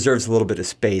it still deserves a little bit of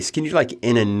space. Can you, like,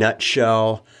 in a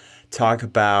nutshell, talk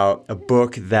about a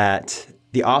book that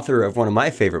the author of one of my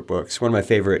favorite books, one of my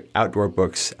favorite outdoor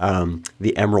books,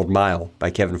 The Emerald Mile by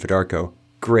Kevin Fedarko.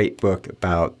 Great book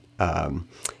about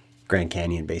Grand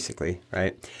Canyon, basically,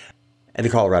 right? And the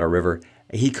Colorado River.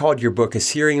 He called your book a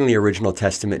searingly original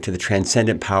testament to the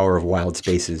transcendent power of wild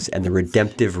spaces and the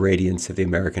redemptive radiance of the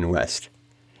American West.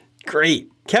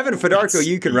 Great. Kevin Fedarko, Yes,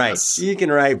 you can write. yes. You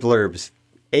can write blurbs.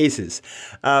 Aces.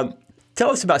 Tell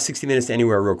us about 60 Minutes to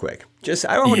Anywhere real quick.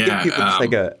 I want to give people just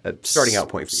like a starting out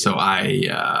point for you. So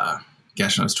when I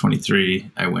was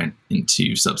 23, I went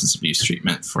into substance abuse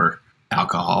treatment for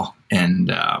alcohol. And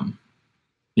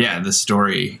the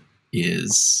story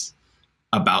is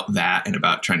about that and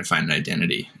about trying to find an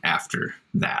identity after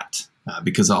that.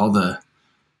 Because all the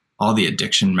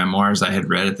addiction memoirs I had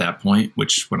read at that point,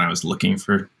 which when I was looking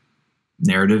for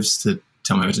narratives to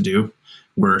tell me what to do,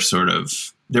 were sort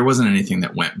of, there wasn't anything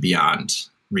that went beyond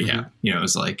rehab. Mm-hmm. It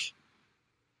was like,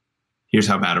 here's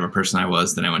how bad of a person I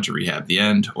was. Then I went to rehab, the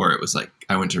end. Or it was like,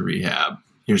 I went to rehab.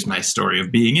 Here's my story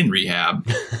of being in rehab,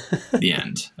 the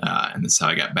end. And this is how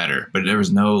I got better. But there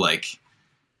was no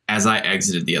as I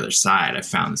exited the other side, I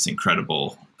found this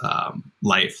incredible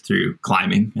life through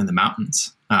climbing in the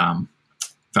mountains,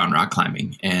 found rock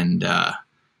climbing. And I've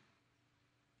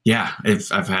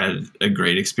had a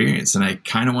great experience. And I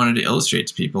kind of wanted to illustrate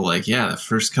to people the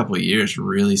first couple of years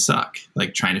really suck,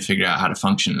 trying to figure out how to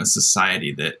function in a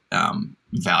society that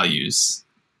values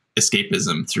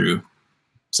escapism through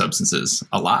substances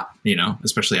a lot,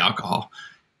 especially alcohol.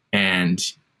 And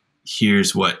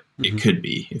here's what it could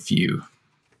be if you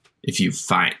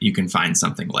can find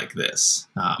something like this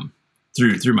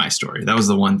through my story. That was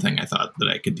the one thing I thought that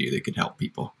I could do that could help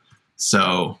people.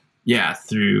 So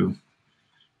through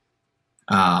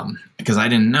because I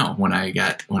didn't know when I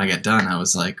got done, I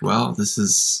was like, well, this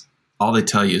is all they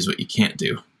tell you is what you can't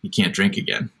do. You can't drink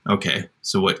again. Okay,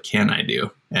 so what can I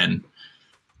do? And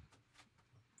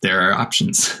there are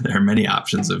options. There are many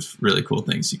options of really cool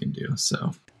things you can do.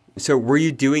 So were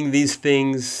you doing these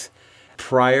things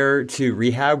prior to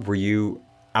rehab? Were you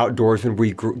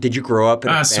outdoorsman? Did you grow up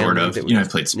in a sort family of? that was I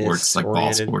played sports like ball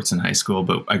fitness-oriented? sports in high school,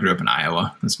 but I grew up in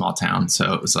Iowa, a small town,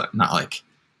 so it was not like.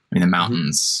 The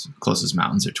mountains, closest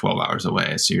mountains are 12 hours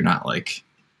away. So you're not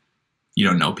you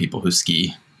don't know people who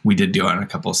ski. We did go on a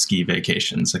couple of ski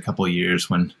vacations a couple of years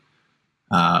when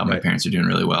my parents were doing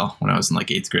really well when I was in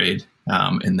 8th grade.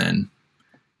 And then,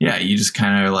 you just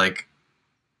kind of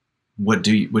what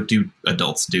do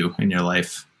adults do in your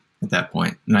life at that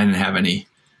point? And I didn't have any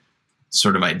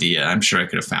sort of idea. I'm sure I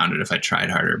could have found it if I tried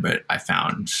harder, but I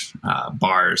found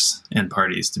bars and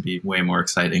parties to be way more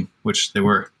exciting, which they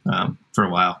were for a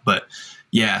while. But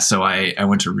so I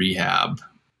went to rehab.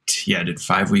 I did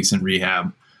 5 weeks in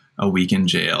rehab, a week in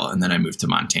jail, and then I moved to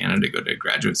Montana to go to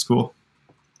graduate school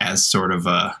as sort of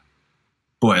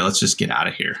let's just get out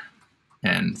of here.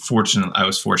 And I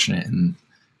was fortunate in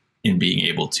being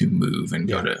able to move and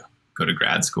go to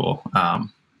grad school.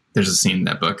 There's a scene in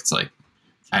that book. It's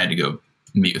I had to go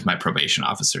meet with my probation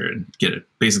officer and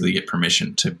basically get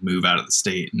permission to move out of the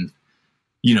state. And,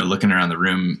 looking around the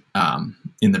room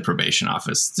in the probation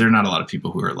office, there are not a lot of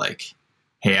people who are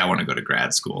hey, I want to go to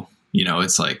grad school.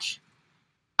 It's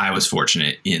I was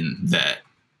fortunate in that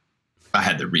I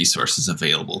had the resources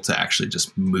available to actually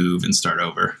just move and start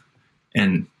over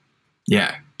and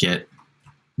get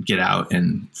out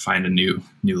and find a new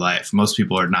life. Most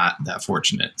people are not that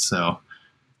fortunate. So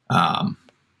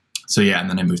and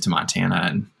then I moved to Montana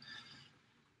and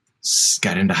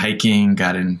got into hiking,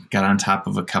 got on top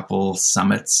of a couple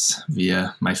summits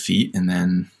via my feet, and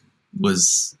then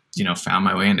was, found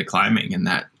my way into climbing, and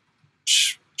that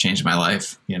changed my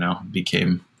life,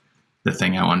 became the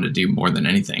thing I wanted to do more than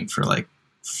anything for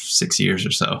 6 years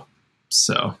or so.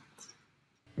 So.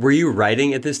 Were you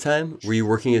writing at this time? Were you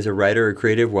working as a writer or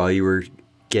creative while you were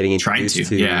getting introduced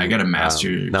to I got a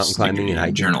master's mountain climbing and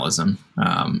hiking? Journalism.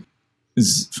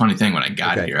 This funny thing, when I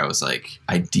got here, I was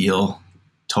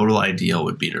total ideal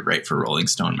would be to write for Rolling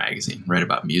Stone magazine, write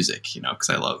about music, because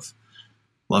I love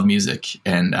music.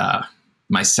 And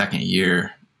my second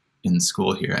year in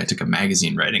school here, I took a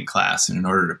magazine writing class, and in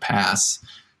order to pass,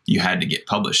 you had to get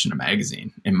published in a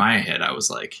magazine. In my head, I was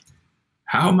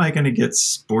how am I going to get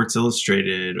Sports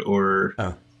Illustrated or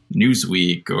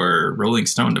Newsweek or Rolling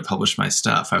Stone to publish my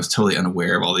stuff? I was totally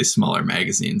unaware of all these smaller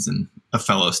magazines. And a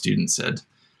fellow student said,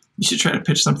 you should try to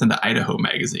pitch something to Idaho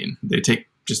magazine. They take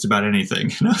just about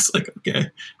anything. And I was okay,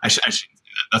 I shouldn't do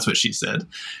that. That's what she said.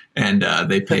 And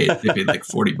they paid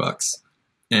 $40.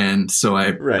 And so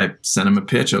I sent him a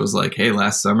pitch. I was hey,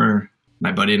 last summer,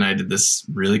 my buddy and I did this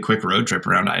really quick road trip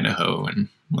around Idaho and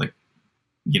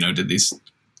did these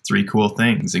 3 cool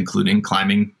things, including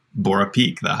climbing Bora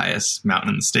Peak, the highest mountain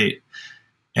in the state.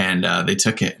 And they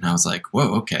took it, and I was like,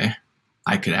 whoa, okay.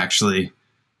 I could actually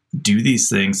do these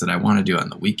things that I want to do on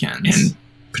the weekends and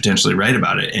potentially write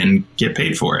about it and get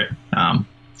paid for it.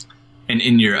 And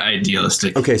in your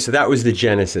idealistic... Okay, so that was the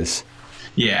genesis.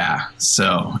 Yeah.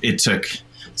 So it took...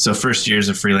 So first year as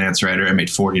a freelance writer, I made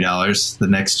 $40. The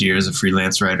next year as a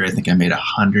freelance writer, I think I made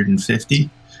 $150.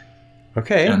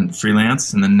 Okay. And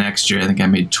freelance. And the next year, I think I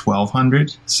made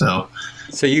 $1,200. So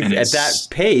you at that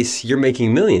pace, you're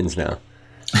making millions now.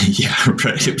 Yeah,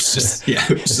 right. It was just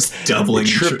doubling.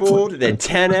 Tripled, then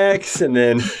 10x, and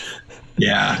then...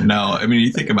 Yeah, no. I mean,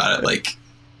 you think about it, like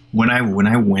when I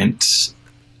went,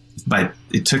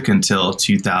 it took until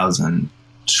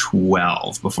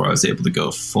 2012 before I was able to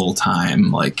go full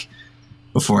time, like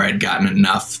before I'd gotten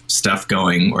enough stuff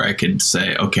going where I could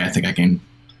say, okay, I think I can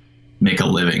make a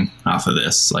living off of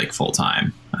this, like full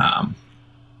time.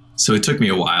 So it took me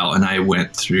a while, and I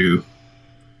went through,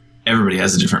 everybody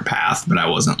has a different path, but I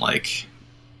wasn't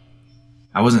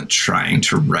trying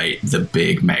to write the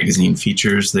big magazine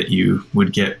features that you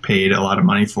would get paid a lot of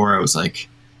money for. I was like,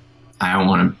 I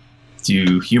want to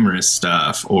do humorous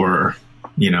stuff or,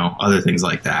 other things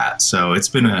like that. So it's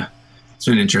been an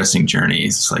interesting journey.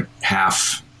 It's like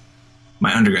half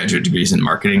my undergraduate degree is in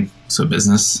marketing, so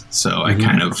business. So I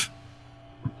kind of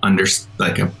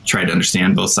I've tried to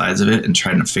understand both sides of it and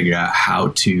trying to figure out how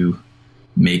to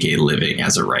make a living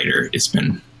as a writer. It's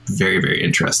been very, very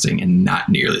interesting and not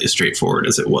nearly as straightforward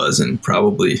as it was in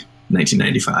probably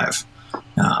 1995.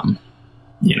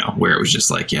 Where it was just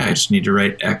like, yeah, I just need to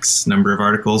write X number of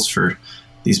articles for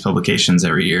these publications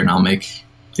every year and I'll make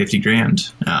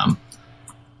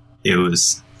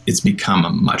 $50,000. It's become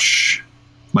a much,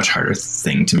 much harder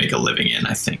thing to make a living in,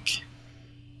 I think.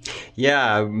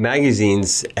 Yeah,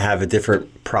 magazines have a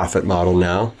different profit model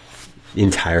now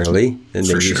entirely than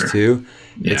they used to.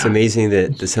 Yeah. It's amazing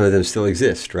that some of them still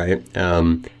exist, right?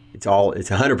 It's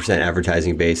 100%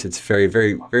 advertising based. It's very,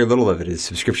 very, very little of it is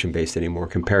subscription based anymore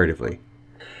comparatively.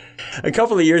 A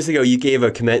couple of years ago, you gave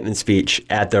a commencement speech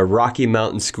at the Rocky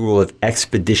Mountain School of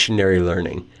Expeditionary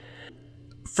Learning.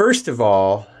 First of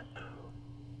all,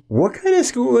 what kind of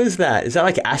school is that? Is that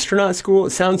like astronaut school?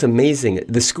 It sounds amazing.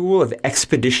 The School of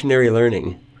Expeditionary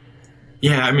Learning.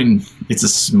 Yeah, I mean, it's a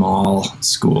small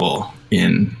school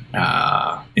in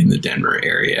the Denver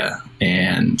area,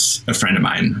 and a friend of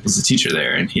mine is a teacher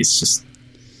there, and he's just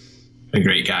a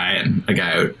great guy and a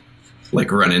guy I would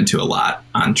run into a lot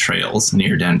on trails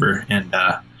near Denver. And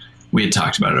we had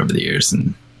talked about it over the years,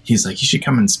 and he's like, you should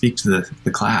come and speak to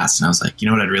the class. And I was like, you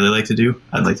know what I'd really like to do?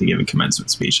 I'd like to give a commencement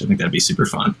speech. I think that'd be super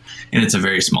fun. And it's a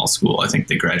very small school. I think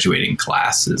the graduating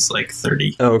class is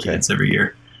 30 kids every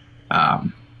year.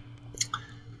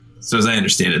 So as I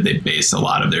understand it, they base a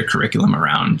lot of their curriculum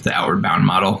around the Outward Bound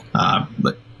model,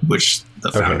 which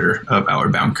the founder of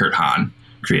Outward Bound, Kurt Hahn,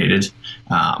 created.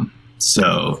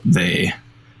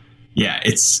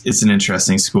 It's an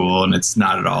interesting school, and it's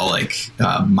not at all like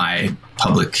my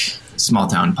small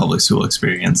town public school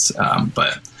experience.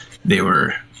 But they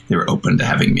were open to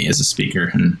having me as a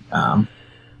speaker, and I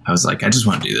was like, I just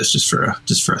want to do this just for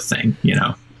a thing,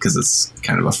 because it's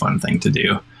kind of a fun thing to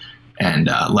do. And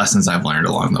lessons I've learned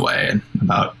along the way, and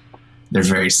they're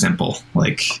very simple.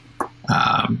 It's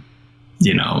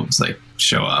like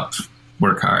show up,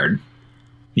 work hard,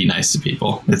 be nice to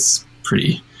people. It's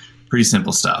pretty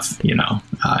simple stuff,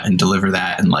 and deliver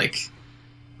that in whatever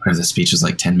the speech was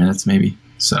 10 minutes maybe.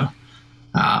 So,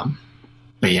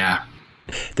 but yeah.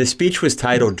 The speech was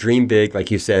titled Dream Big,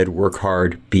 like you said, work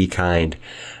hard, be kind.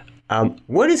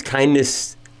 What is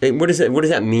kindness? What does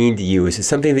that mean to you? Is it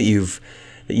something that you've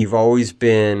always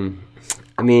been,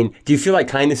 do you feel like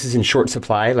kindness is in short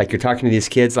supply? Like you're talking to these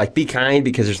kids, be kind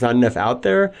because there's not enough out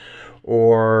there?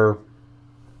 Or?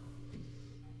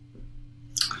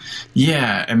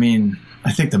 Yeah, I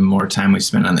think the more time we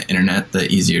spend on the internet, the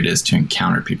easier it is to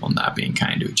encounter people not being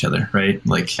kind to each other, right?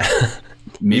 Maybe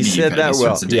you've had these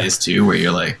sorts of days too, where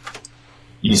you're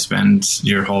you spend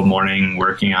your whole morning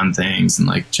working on things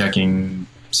and checking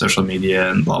social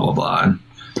media and blah, blah, blah, and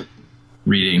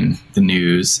reading the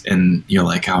news, and you're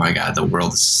like, oh my God, the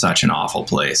world is such an awful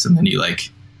place. And then you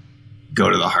go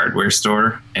to the hardware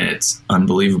store, and it's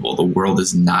unbelievable. The world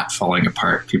is not falling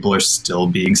apart. People are still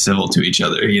being civil to each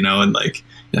other, and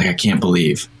I can't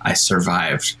believe I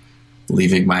survived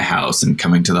leaving my house and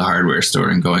coming to the hardware store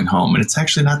and going home. And it's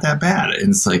actually not that bad.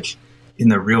 And it's in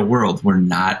the real world, we're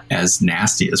not as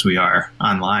nasty as we are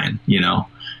online, and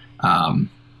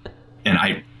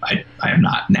I am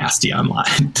not nasty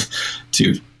online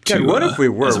God, what if we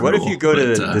were? What if you go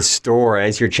to the store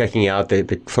as you're checking out, the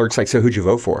clerk's like, so who'd you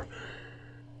vote for?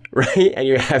 right? And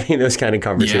you're having those kind of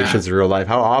conversations in real life.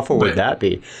 How awful would that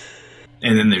be?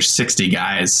 And then there's 60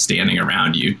 guys standing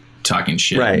around you talking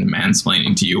shit Right. and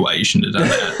mansplaining to you why you shouldn't have done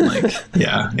that. Like,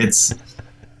 yeah, it's,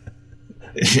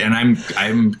 and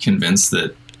I'm convinced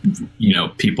that, you know,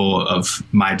 people of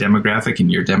my demographic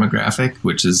and your demographic,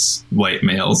 which is white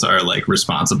males, are like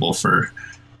responsible for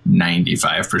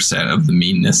 95% of the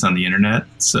meanness on the internet.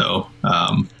 So,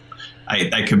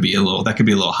 that could be a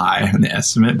little high in the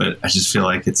estimate, but I just feel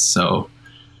like it's so.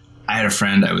 I had a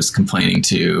friend I was complaining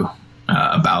to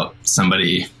about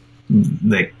somebody.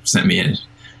 They sent me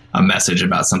a message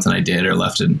about something I did or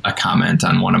left a comment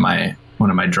on one of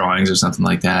my drawings or something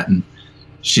like that, and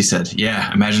she said,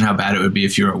 "Yeah, imagine how bad it would be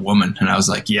if you were a woman." And I was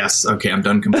like, "Yes, okay, I'm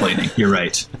done complaining. You're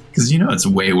right," because you know it's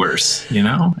way worse, you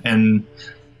know, and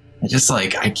I just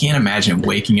like I can't imagine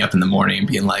waking up in the morning and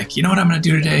being like, you know what I'm going to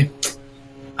do today.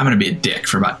 I'm going to be a dick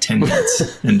for about 10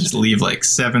 minutes and just leave like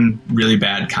 7 really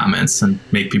bad comments and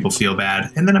make people feel bad.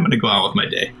 And then I'm going to go on with my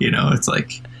day. You know, it's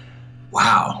like,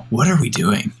 wow, what are we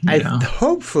doing? You know?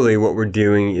 Hopefully what we're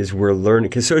doing is we're learning,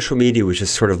 because social media was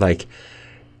just sort of like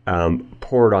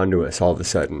poured onto us all of a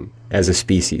sudden as a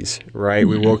species, right?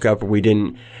 We woke up and we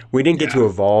didn't get to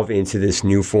evolve into this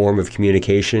new form of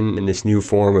communication and this new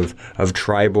form of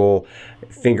tribal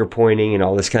finger pointing and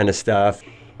all this kind of stuff.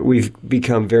 We've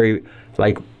become very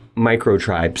like micro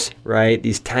tribes, right?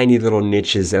 These tiny little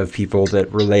niches of people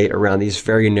that relate around these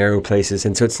very narrow places.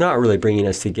 And so it's not really bringing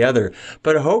us together.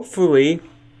 But hopefully,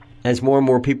 as more and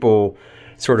more people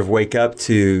sort of wake up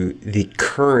to the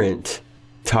current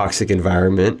toxic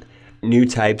environment, new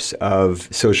types of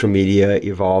social media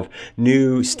evolve,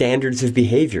 new standards of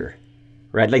behavior,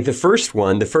 right? Like the first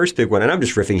big one, and I'm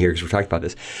just riffing here because we're talking about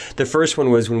this. The first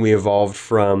one was when we evolved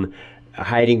from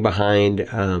hiding behind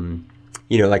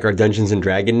like our Dungeons and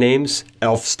Dragon names,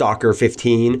 Elf Stalker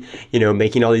 15,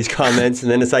 making all these comments. And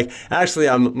then it's like, actually,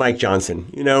 I'm Mike Johnson,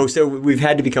 so we've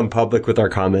had to become public with our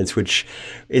comments, which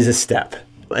is a step.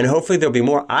 And hopefully there'll be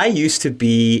more. I used to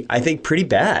be, I think, pretty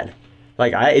bad.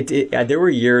 Like there were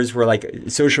years where like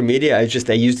social media, I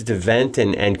used it to vent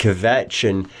and kvetch.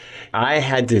 And I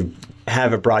had to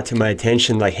have it brought to my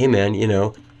attention like, hey man,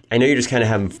 I know you're just kind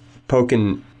of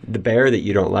poking the bear that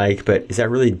you don't like, but is that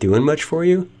really doing much for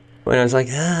you? And I was like,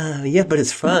 yeah, but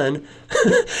it's fun,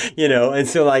 and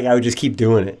so like I would just keep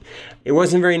doing it. It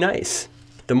wasn't very nice.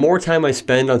 The more time I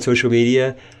spend on social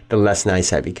media, the less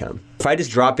nice I become. If I just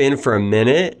drop in for a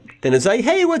minute, then it's like,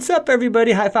 hey, what's up,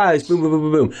 everybody? High fives, boom, boom, boom,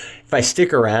 boom, boom. If I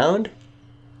stick around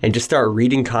and just start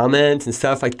reading comments and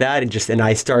stuff like that, and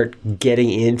I start getting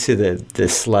into the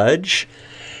sludge,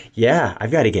 yeah,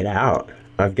 I've got to get out.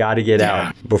 I've got to get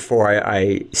out before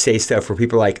I say stuff where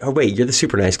people are like, oh, wait, you're the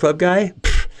Super Nice Club guy?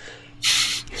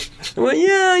 Well,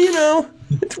 yeah,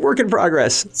 it's work in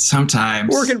progress.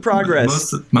 Sometimes. Work in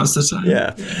progress. Most of the time.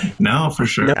 Yeah. No, for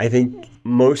sure. No, I think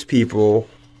most people,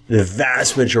 the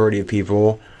vast majority of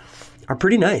people, are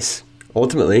pretty nice,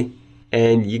 ultimately.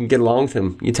 And you can get along with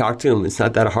them. You talk to them. It's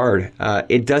not that hard.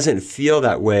 It doesn't feel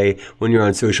that way when you're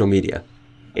on social media.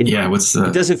 It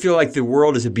doesn't feel like the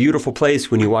world is a beautiful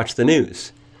place when you watch the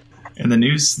news. And the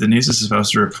news is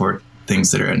supposed to report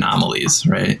things that are anomalies,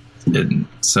 right? And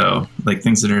so, like,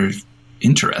 things that are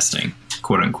interesting,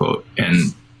 quote unquote,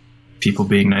 and people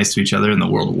being nice to each other and the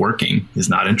world working is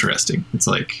not interesting. It's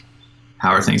like,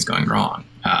 how are things going wrong?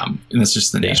 And that's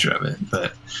just the nature of it.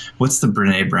 But what's the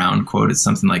Brene Brown quote? It's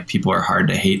something like, people are hard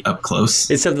to hate up close.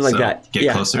 It's something like that.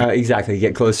 Get closer. Exactly.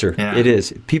 Get closer. Yeah. It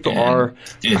is. People are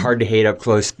hard to hate up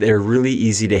close. They're really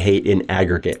easy to hate in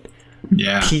aggregate.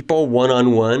 Yeah. People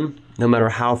one-on-one, no matter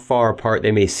how far apart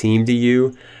they may seem to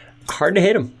you, hard to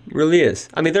hate them. It really is.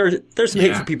 I mean, there's some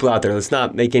hateful people out there. Let's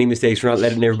not make any mistakes. We're not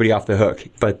letting everybody off the hook.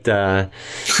 But, by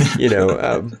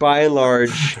and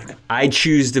large, I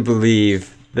choose to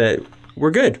believe that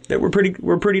we're good, that we're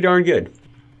pretty darn good.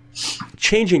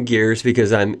 Changing gears,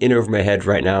 because I'm in over my head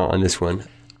right now on this one.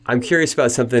 I'm curious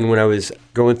about something. When I was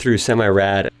going through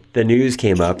Semi-Rad, the news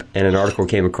came up and an article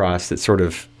came across that sort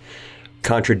of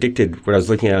contradicted what I was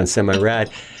looking at on Semi-Rad.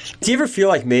 Do you ever feel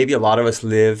like maybe a lot of us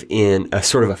live in a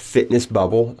sort of a fitness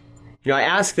bubble? I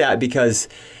ask that because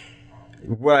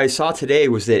what I saw today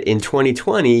was that in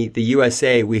 2020, the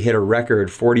USA, we hit a record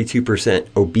 42%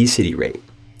 obesity rate.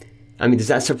 I mean, does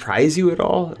that surprise you at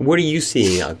all? What are you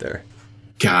seeing out there?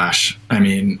 Gosh, I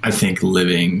mean, I think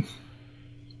living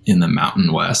in the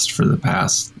Mountain West for the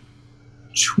past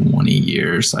 20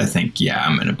 years, I think,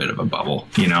 I'm in a bit of a bubble.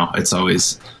 It's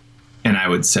always, and I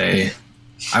would say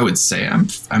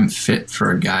I'm fit for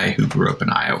a guy who grew up in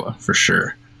Iowa, for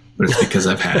sure. but it's because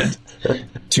I've had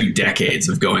 2 decades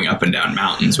of going up and down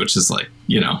mountains, which is like,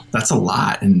 that's a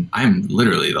lot. And I'm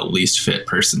literally the least fit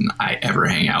person I ever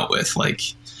hang out with. Like,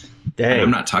 Dang.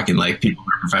 I'm not talking like people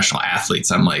who are professional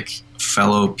athletes. I'm like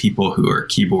fellow people who are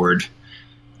keyboard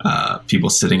people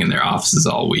sitting in their offices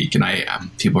all week. And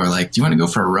people are like, do you want to go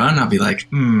for a run? I'll be like,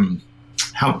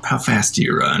 how fast do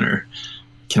you run? Or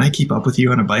can I keep up with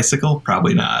you on a bicycle?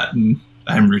 Probably not. And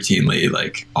I'm routinely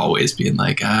like always being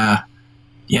like, yeah,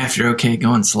 if you're okay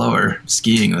going slower,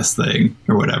 skiing this thing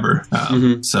or whatever.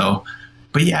 So,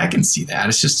 but yeah, I can see that.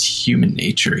 It's just human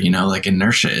nature, like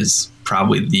inertia is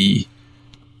probably the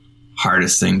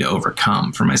hardest thing to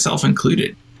overcome, for myself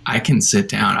included. I could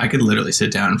literally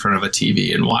sit down in front of a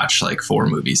TV and watch like 4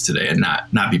 movies today and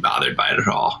not be bothered by it at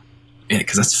all.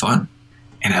 Because that's fun.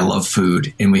 And I love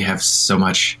food, and we have so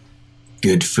much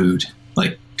good food,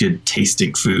 like good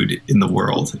tasting food in the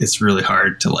world. It's really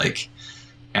hard to like,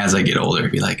 as I get older,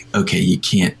 be like, okay, you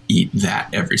can't eat that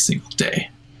every single day.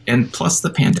 And plus the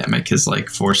pandemic has like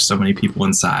forced so many people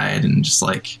inside, and just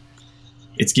like,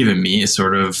 it's given me a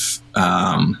sort of,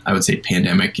 I would say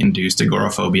pandemic induced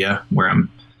agoraphobia, where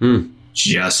I'm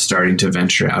just starting to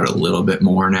venture out a little bit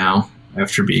more now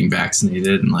after being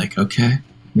vaccinated, and like, okay,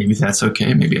 maybe that's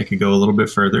okay. Maybe I could go a little bit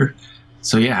further.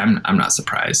 So yeah, I'm not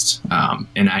surprised.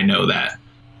 And I know that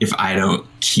if I don't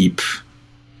keep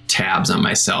tabs on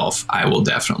myself, I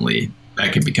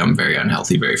could become very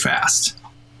unhealthy very fast.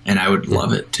 And I would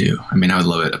love it too. I mean, I would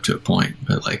love it up to a point,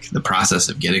 but like the process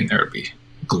of getting there would be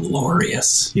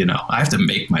glorious. I have to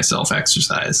make myself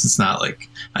exercise. It's not like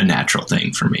a natural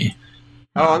thing for me.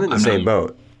 Oh, I'm in the same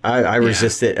boat. I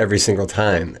resist it every single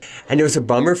time. And it was a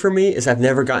bummer for me is I've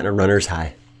never gotten a runner's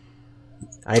high.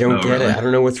 I don't get it. I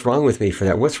don't know what's wrong with me for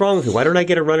that. What's wrong with me? Why don't I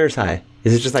get a runner's high?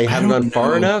 Is it just like I haven't gone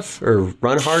far enough or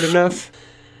run hard enough?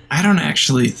 I don't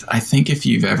actually. I think if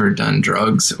you've ever done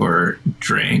drugs or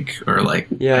drank or like,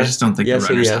 I just don't think the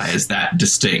runner's high is that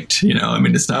distinct. I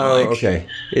mean, it's not like. Okay.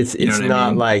 It's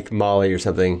not like Molly or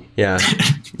something. Yeah.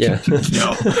 Yeah.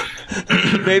 No.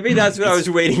 Maybe that's what I was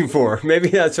waiting for.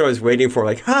 Like,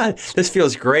 this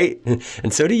feels great.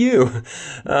 And so do you.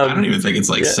 I don't even think it's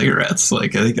like cigarettes.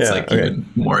 Like, I think it's even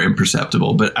more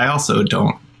imperceptible. But I also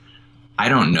I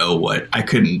don't know I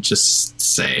couldn't just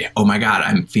say, oh my God,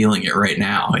 I'm feeling it right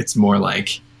now. It's more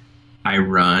like I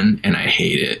run and I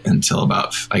hate it until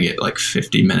I get like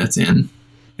 50 minutes in.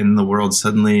 And the world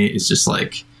suddenly is just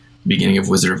like the beginning of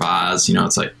Wizard of Oz.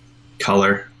 It's like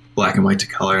color, black and white to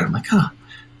color. And I'm like,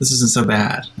 this isn't so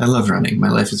bad. I love running. My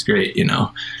life is great,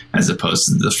 as opposed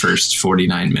to the first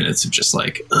 49 minutes of just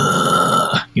like,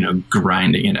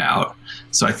 grinding it out.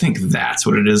 So I think that's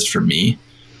what it is for me,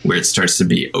 where it starts to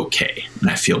be okay. And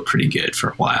I feel pretty good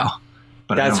for a while.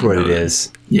 But that's what it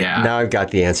is. Yeah. Now I've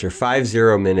got the answer.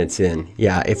 50 minutes in.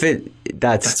 Yeah.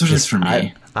 That's what it is for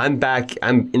me. I'm back.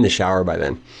 I'm in the shower by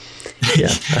then. Yeah.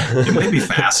 It might be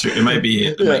faster. It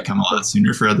might come a lot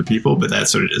sooner for other people, but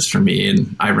that's what it is for me.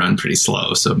 And I run pretty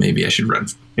slow. So maybe I should run.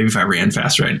 Maybe if I ran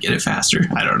faster, I'd get it faster.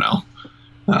 I don't know.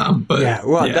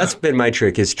 That's been my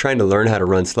trick, is trying to learn how to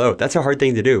run slow. That's a hard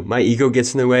thing to do. My ego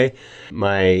gets in the way.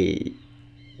 My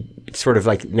sort of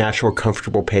like natural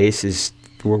comfortable pace is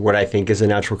what I think is a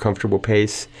natural comfortable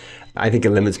pace. I think it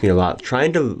limits me a lot.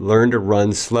 Trying to learn to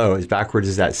run slow, as backwards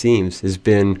as that seems, has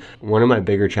been one of my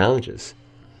bigger challenges.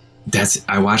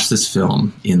 I watched this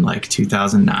film in like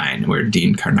 2009 where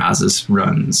Dean Karnazes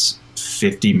runs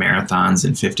 50 marathons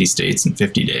in 50 states in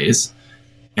 50 days.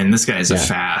 And this guy is a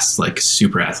fast, like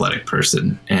super athletic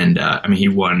person. And he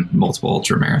won multiple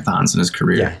ultra marathons in his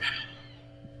career. Yeah.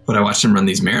 But I watched him run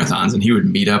these marathons, and he would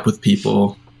meet up with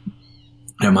people.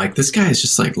 And I'm like, this guy is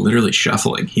just like literally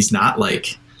shuffling. He's not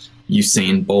like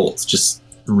Usain Bolt just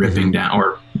ripping down,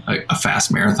 or a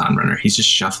fast marathon runner. He's just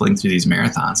shuffling through these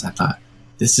marathons. I thought,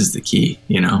 this is the key,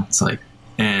 it's like,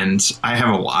 and I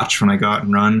have a watch when I go out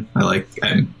and run.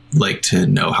 I like to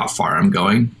know how far I'm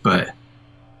going, but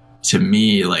to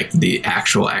me, like the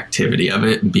actual activity of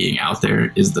it and being out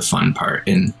there is the fun part.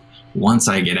 And once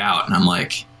I get out and I'm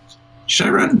like, should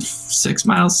I run 6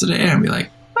 miles today? I'd be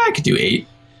like, I could do 8.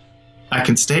 I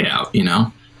can stay out,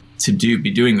 to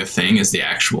be doing the thing is the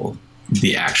actual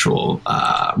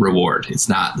reward. It's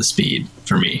not the speed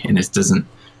for me. And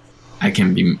I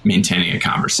can be maintaining a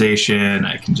conversation.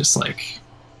 I can just like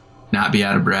not be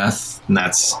out of breath. And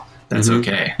that's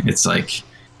okay. It's like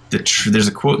there's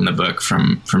a quote in the book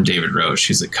from David Roche,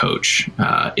 who's a coach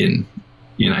in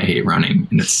I Hate Running.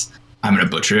 And I'm going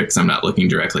to butcher it because I'm not looking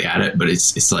directly at it, but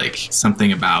it's like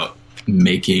something about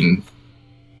making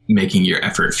your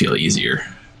effort feel easier,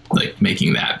 like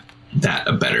making that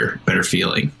a better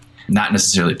feeling, not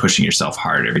necessarily pushing yourself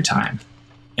hard every time.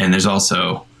 And there's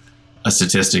also a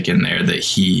statistic in there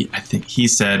that I think he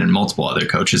said, and multiple other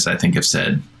coaches I think have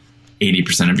said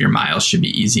 80% of your miles should be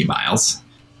easy miles.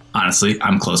 Honestly,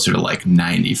 I'm closer to like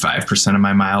 95% of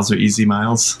my miles are easy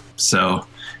miles. So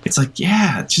it's like,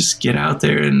 yeah, just get out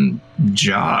there and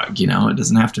jog. You know, it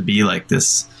doesn't have to be like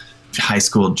this high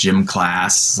school gym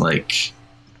class. Like,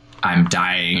 I'm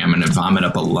dying, I'm going to vomit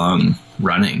up a lung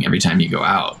running every time you go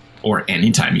out, or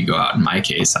anytime you go out. In my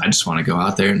case, I just want to go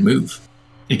out there and move.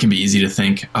 It can be easy to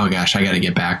think, oh gosh, I got to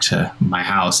get back to my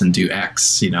house and do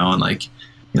X, you know, and like,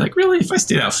 you're like, really, if I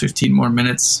stayed out 15 more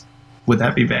minutes, would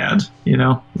that be bad? You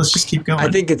know, let's just keep going. I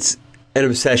think it's an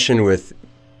obsession with,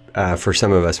 for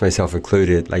some of us, myself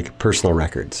included, like personal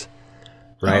records,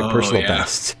 right? Personal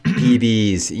bests,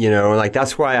 PBs, you know, like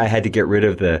that's why I had to get rid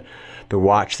of the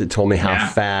watch that told me how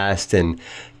fast, and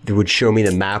it would show me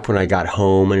the map when I got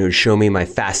home, and it would show me my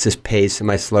fastest pace and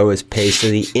my slowest pace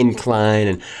and the incline.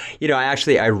 And, you know,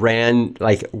 I ran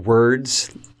like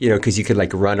words, you know, because you could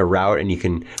like run a route and you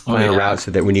can plan a route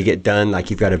so that when you get done, like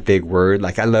you've got a big word,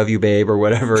 like I love you, babe, or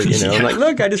whatever, you know. I'm like,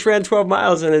 look, I just ran 12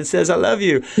 miles and it says I love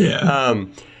you. Yeah.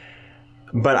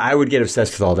 But I would get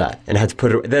obsessed with all that and had to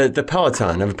put it, the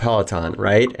Peloton, I have a Peloton,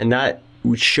 right? And that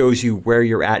shows you where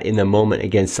you're at in the moment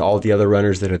against all the other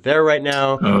runners that are there right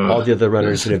now, all the other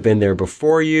runners that have been there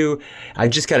before you. I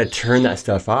just got to turn that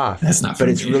stuff off. That's not for But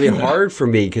it's me. really hard for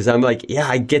me because I'm like, yeah,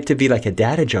 I get to be like a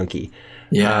data junkie.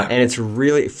 Yeah. And it's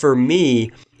really, for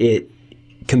me, it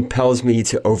compels me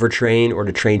to overtrain or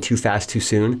to train too fast too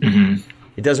soon. Mm-hmm.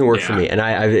 It doesn't work for me. And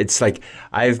it's like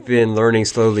I've been learning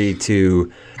slowly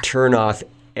to turn off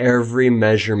every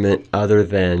measurement other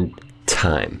than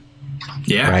time.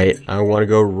 Yeah. Right? I want to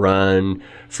go run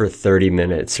for 30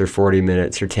 minutes or 40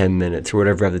 minutes or 10 minutes or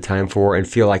whatever I have the time for and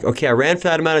feel like, okay, I ran for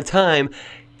that amount of time,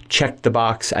 check the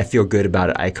box, I feel good about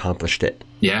it, I accomplished it.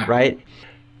 Yeah. Right?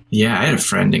 Yeah, I had a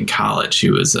friend in college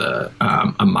who was a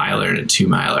miler and a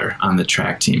 2-miler on the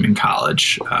track team in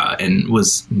college, and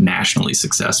was nationally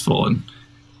successful. And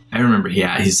I remember,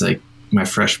 he's like, my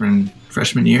freshman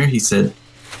year, he said,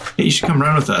 hey, you should come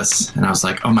run with us. And I was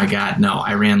like, oh my God, no,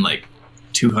 I ran like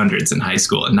 200s in high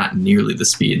school and not nearly the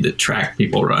speed that track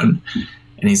people run.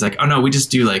 And he's like, oh no, we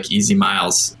just do like easy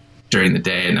miles during the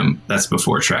day. And then that's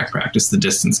before track practice, the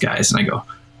distance guys. And I go,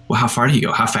 well, how far do you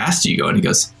go? How fast do you go? And he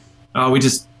goes, oh, we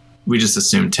just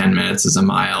assume 10 minutes is a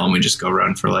mile and we just go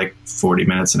run for like 40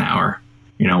 minutes an hour,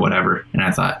 you know, whatever. And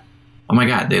I thought, oh my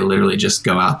God, they literally just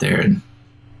go out there and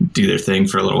do their thing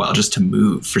for a little while just to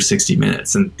move for 60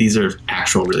 minutes. And these are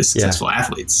actual really successful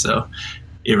athletes. So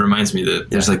it reminds me that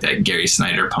there's like that Gary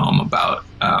Snyder poem about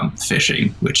fishing,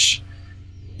 which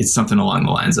it's something along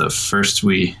the lines of first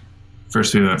we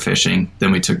went fishing,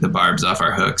 then we took the barbs off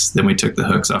our hooks, then we took the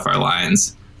hooks off our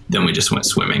lines, then we just went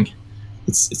swimming.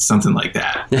 It's something like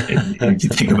that. And if you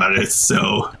think about it, it's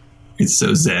so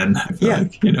zen. I feel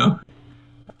like, you know.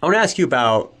 I want to ask you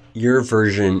about your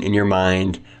version in your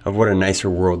mind of what a nicer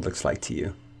world looks like to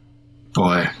you.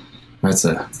 Boy, that's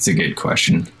a good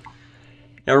question.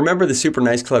 Now, remember the Super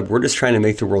Nice Club, we're just trying to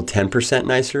make the world 10%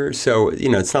 nicer. So, you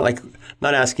know, it's not like, I'm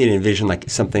not asking you to envision like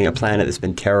a planet that's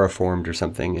been terraformed or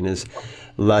something and is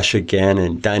lush again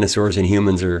and dinosaurs and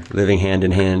humans are living hand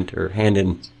in hand or hand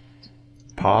in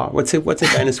paw. What's a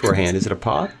dinosaur hand? Is it a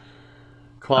paw?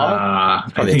 Claw?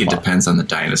 I think it depends on the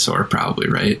dinosaur probably,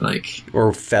 right? Like,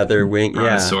 or feather wing.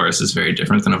 Brontosaurus is very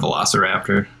different than a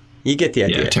velociraptor. You get the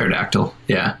idea. Yeah, pterodactyl.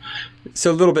 Yeah.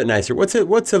 So a little bit nicer. What's a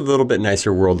little bit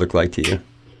nicer world look like to you?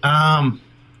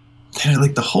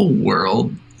 Like the whole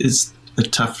world is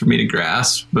tough for me to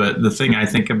grasp, but the thing I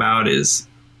think about is,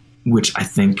 which I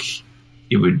think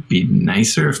it would be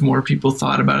nicer if more people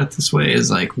thought about it this way, is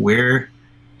like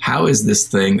how is this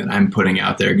thing that I'm putting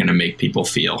out there going to make people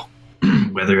feel?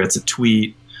 Whether it's a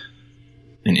tweet,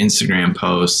 an Instagram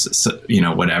post, you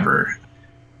know, whatever,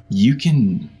 you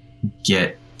can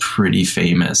get pretty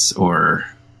famous or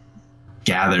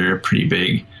gather a pretty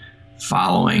big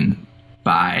following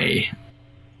by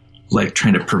like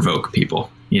trying to provoke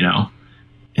people, you know,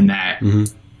 and that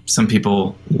some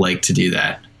people like to do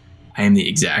that. I am the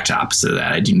exact opposite of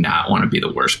that. I do not want to be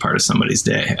the worst part of somebody's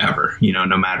day ever, you know,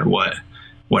 no matter what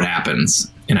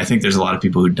happens. And I think there's a lot of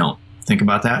people who don't think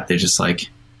about that. They're just like,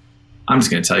 I'm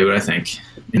just going to tell you what I think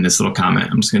in this little comment.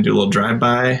 I'm just going to do a little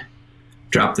drive-by,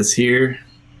 drop this here,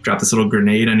 drop this little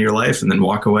grenade on your life, and then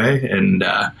walk away. And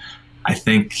I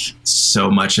think so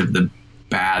much of the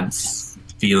bad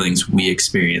feelings we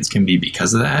experience can be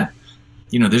because of that.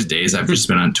 You know, there's days I've just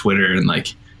been on Twitter and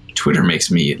like Twitter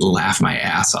makes me laugh my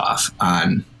ass off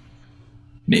on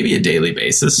maybe a daily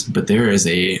basis, but there is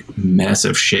a mess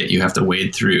of shit you have to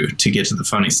wade through to get to the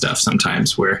funny stuff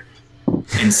sometimes where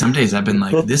And some days I've been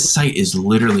like, this site is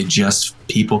literally just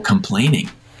people complaining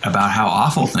about how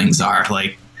awful things are,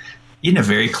 like in a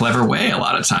very clever way a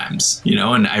lot of times, you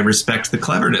know, and I respect the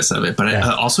cleverness of it, but it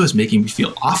also is making me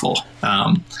feel awful.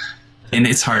 And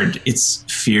it's hard. It's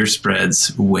fear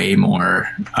spreads way more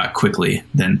quickly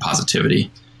than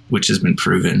positivity, which has been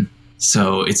proven.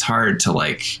 So it's hard to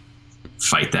like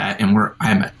fight that. And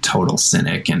I'm a total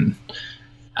cynic and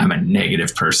I'm a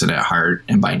negative person at heart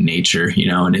and by nature, you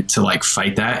know, and to like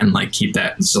fight that and like keep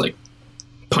that, so like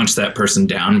punch that person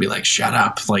down and be like, shut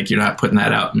up. Like you're not putting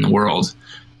that out in the world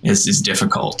is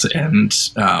difficult. And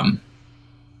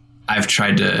I've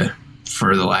tried to,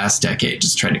 for the last decade,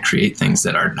 just try to create things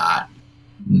that are not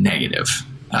negative,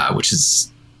 which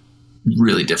is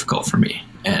really difficult for me.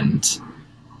 And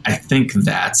I think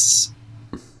that's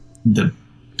the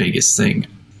biggest thing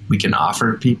we can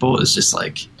offer people is just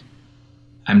like,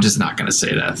 I'm just not going to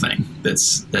say that thing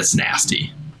that's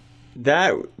nasty.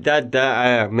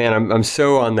 Man, I'm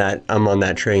so on that. I'm on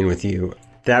that train with you.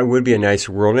 That would be a nice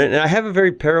world. And I have a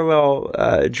very parallel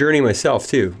journey myself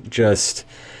too, just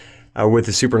with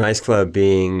the Super Nice Club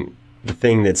being the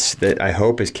thing that I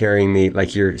hope is carrying me,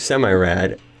 like you're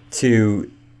semi-rad,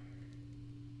 to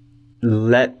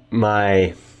let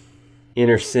my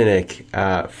inner cynic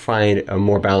find a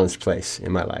more balanced place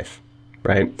in my life,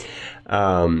 right?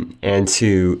 And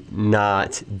to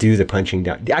not do the punching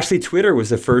down. Actually, Twitter was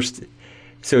the first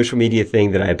social media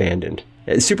thing that I abandoned.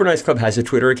 Super Nice Club has a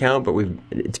Twitter account, but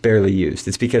it's barely used.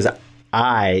 It's because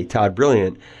I, Todd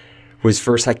Brilliant, was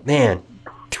first like, man,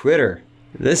 Twitter,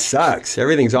 this sucks.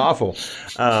 Everything's awful.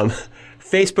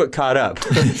 Facebook caught up.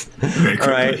 All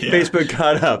right, yeah. Facebook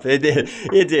caught up. It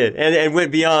did, and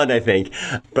went beyond, I think.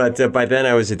 But by then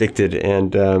I was addicted,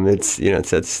 and that's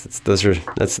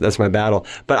my battle.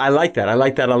 But I like that. I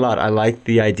like that a lot. I like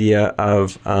the idea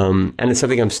of, and it's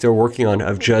something I'm still working on,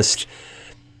 of just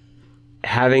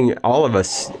having all of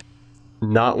us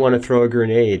not want to throw a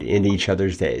grenade into each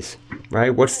other's days,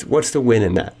 right? What's the win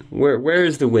in that? Where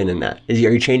is the win in that? Are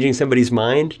you changing somebody's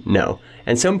mind? No.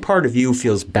 And some part of you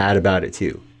feels bad about it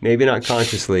too. Maybe not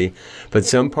consciously, but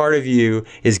some part of you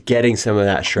is getting some of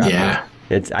that shrapnel. Yeah.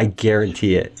 I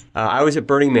guarantee it. I was at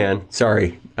Burning Man.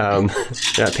 Sorry.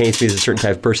 That paints me as a certain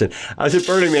type of person. I was at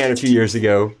Burning Man a few years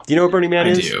ago. Do you know what Burning Man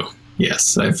is? I do.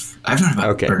 Yes, I've known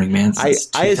about Burning Man since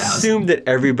 2000. I assumed that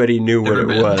everybody knew what it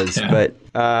was, yeah. But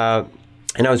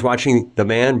and I was watching the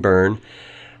man burn.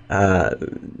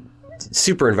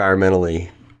 Super environmentally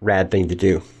rad thing to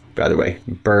do, by the way.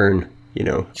 Burn,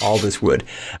 all this wood.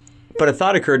 But a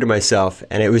thought occurred to myself,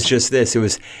 and it was just this. It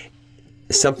was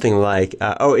something like,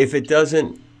 if it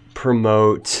doesn't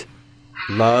promote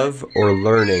love or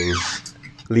learning,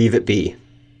 leave it be.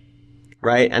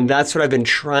 Right? And that's what I've been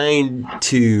trying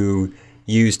to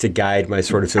use to guide my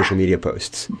sort of social media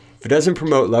posts. If it doesn't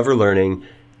promote love or learning,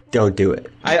 don't do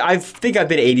it. I think I've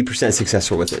been 80%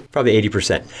 successful with it, probably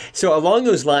 80%. So along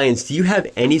those lines, do you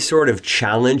have any sort of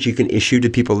challenge you can issue to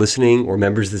people listening or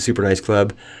members of the Super Nice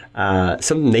Club?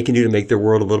 Something they can do to make their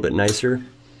world a little bit nicer?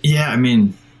 Yeah, I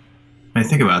mean, I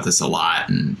think about this a lot.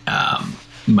 And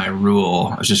my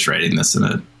rule, I was just writing this in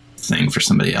a thing for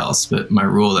somebody else, but my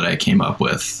rule that I came up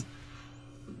with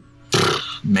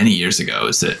many years ago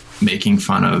is that making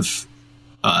fun of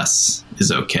us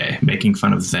is okay. Making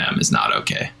fun of them is not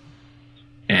okay.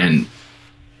 And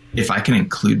if I can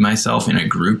include myself in a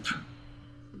group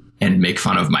and make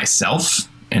fun of myself,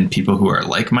 and people who are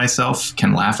like myself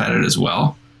can laugh at it as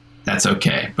well, that's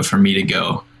okay. But for me to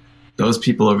go, those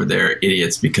people over there are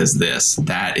idiots because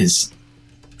that is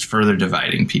further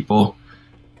dividing people.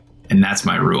 And that's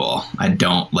my rule. I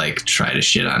don't try to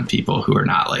shit on people who are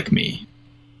not like me.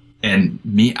 And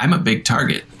me, I'm a big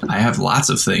target. I have lots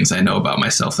of things I know about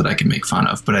myself that I can make fun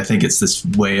of, but I think it's this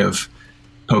way of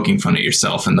poking fun at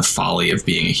yourself and the folly of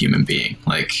being a human being.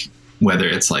 Whether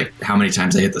it's how many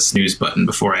times I hit the snooze button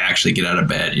before I actually get out of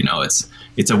bed,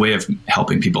 it's a way of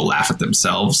helping people laugh at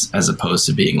themselves, as opposed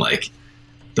to being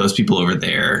those people over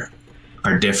there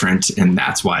are different and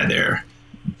that's why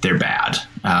they're bad.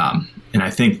 And I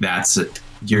think that's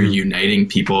you're uniting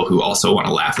people who also want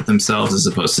to laugh at themselves, as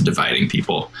opposed to dividing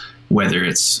people, whether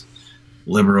it's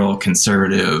liberal,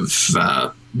 conservative,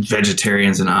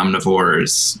 vegetarians and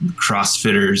omnivores,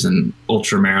 CrossFitters and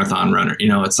ultra marathon runner.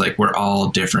 It's we're all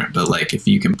different, but if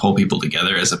you can pull people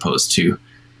together as opposed to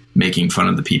making fun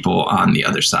of the people on the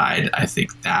other side, I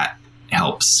think that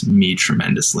helps me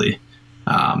tremendously.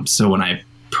 So when I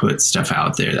put stuff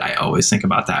out there, I always think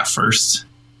about that first.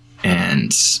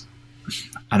 And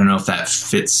I don't know if that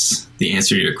fits the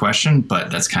answer to your question,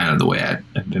 but that's kind of the way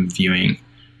I've been viewing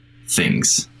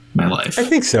things in my life. I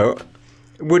think so.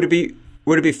 Would it be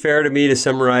would it be fair to me to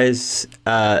summarize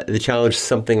the challenge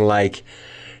something like,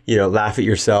 laugh at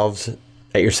yourself,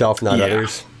 not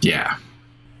others? Yeah.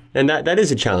 And that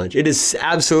is a challenge. It is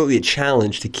absolutely a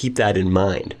challenge to keep that in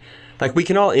mind. Like, we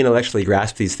can all intellectually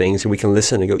grasp these things and we can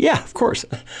listen and go, yeah, of course.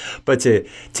 But to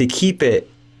keep it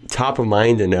top of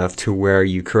mind enough to where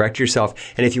you correct yourself.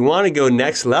 And if you want to go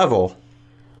next level,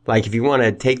 like if you want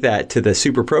to take that to the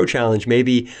Super Pro Challenge,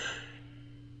 maybe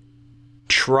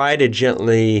try to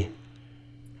gently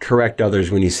correct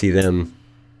others when you see them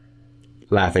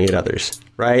laughing at others,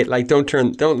 right? Like, don't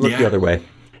look the other way.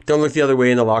 Don't look the other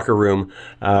way in the locker room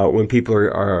when people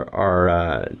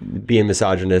are being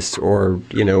misogynist, or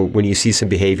when you see some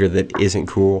behavior that isn't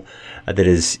cool, that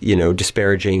is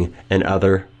disparaging an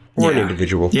other or an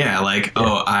individual. Yeah, like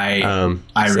I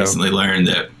recently learned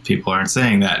that people aren't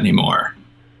saying that anymore.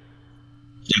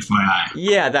 FYI.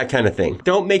 Yeah, that kind of thing.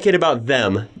 Don't make it about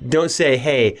them. Don't say,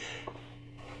 "Hey,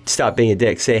 stop being a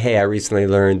dick." Say, "Hey, I recently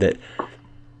learned that."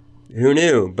 Who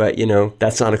knew? But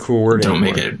that's not a cool word don't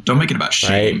anymore. Don't make it about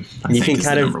shame. Right? I think is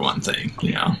the number one thing.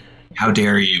 How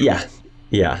dare you?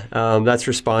 Yeah. That's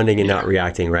responding and not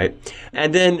reacting, right?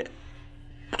 And then,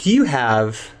 do you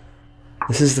have?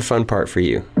 This is the fun part for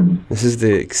you. This is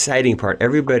the exciting part.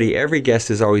 Every guest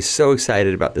is always so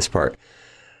excited about this part.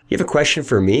 You have a question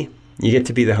for me? You get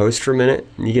to be the host for a minute.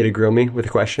 And you get to grill me with a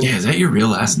question. Yeah, is that your real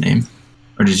last name,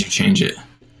 or did you change it?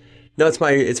 No, it's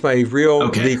my real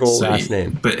legal last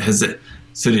name. But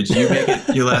so did you make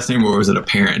it your last name, or was it a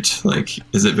parent? Like,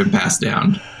 has it been passed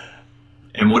down?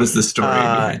 And what is the story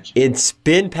behind it? It has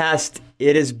been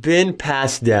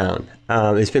passed down.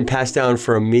 It's been passed down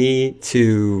from me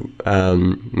to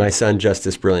my son,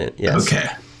 Justice Brilliant. Yes. Okay.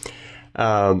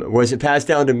 Was it passed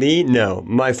down to me? No.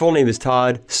 My full name is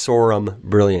Todd Sorum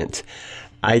Brilliant.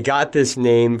 I got this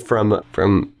name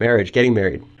from marriage, getting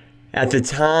married. At the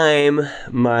time,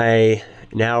 my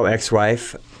now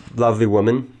ex-wife, lovely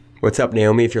woman, what's up,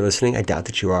 Naomi, if you're listening? I doubt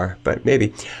that you are, but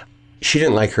maybe. She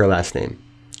didn't like her last name,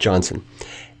 Johnson.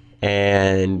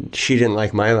 And she didn't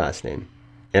like my last name.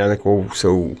 And I'm like, well,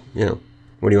 so,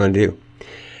 what do you want to do?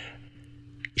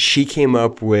 She came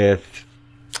up with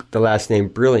the last name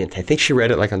Brilliant. I think she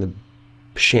read it like on the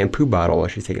shampoo bottle while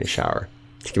she was taking a shower.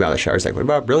 She came out of the shower, she's like, what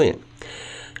about Brilliant?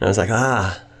 And I was like,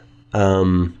 I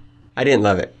didn't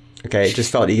love it. Okay, it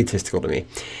just felt egotistical to me.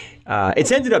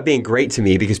 It's ended up being great to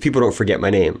me because people don't forget my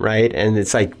name, right? And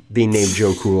it's like being named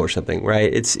Joe Cool or something,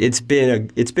 right? It's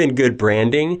been good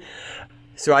branding.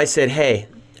 So I said, hey,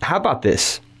 how about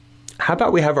this? How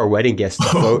about we have our wedding guests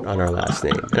vote on our last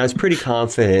name? And I was pretty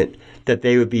confident that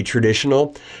they would be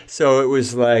traditional. So it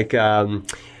was like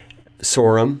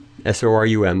Sorum,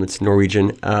 S-O-R-U-M, it's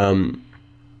Norwegian,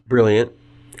 Brilliant.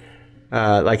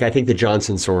 Like I think the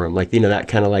Johnson Sorum, like, that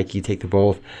kind of like you take the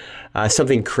both.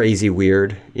 Something crazy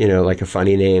weird, like a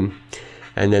funny name.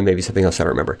 And then maybe something else I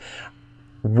don't remember.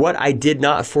 What I did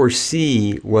not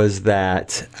foresee was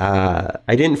that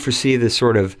I didn't foresee the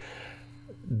sort of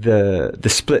the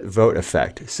split vote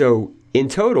effect. So in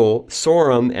total,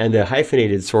 Sorum and the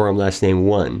hyphenated Sorum last name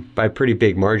won by a pretty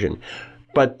big margin.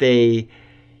 But they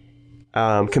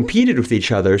competed with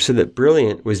each other so that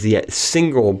Brilliant was the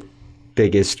single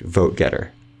biggest vote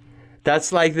getter.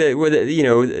 That's like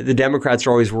the Democrats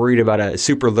are always worried about a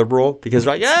super liberal because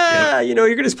they're like, you're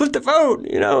going to split the vote,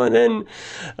 and then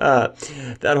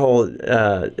that whole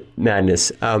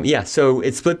madness. So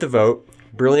it split the vote.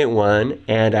 Brilliant won,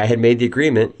 and I had made the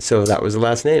agreement, so that was the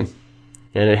last name.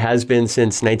 And it has been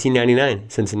since 1999,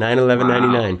 since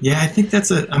 9/11/99. Wow. Yeah, I think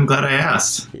I'm glad I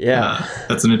asked. Yeah.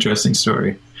 That's an interesting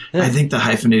story. Yeah. I think the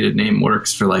hyphenated name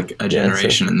works for like a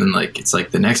generation, and then like it's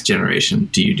like the next generation,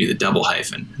 do you do the double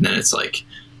hyphen? And then it's like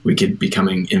we could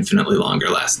becoming infinitely longer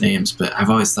last names. But I've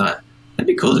always thought that'd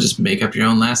be cool to just make up your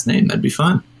own last name. That'd be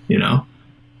fun,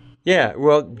 Yeah,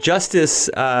 well, Justice,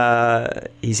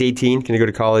 he's 18, going to go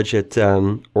to college at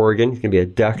Oregon. He's going to be a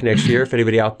Duck next year. If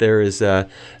anybody out there is a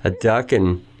Duck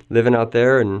and living out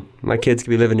there, and my kids could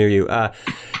be living near you.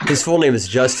 His full name is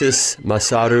Justice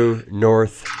Masaru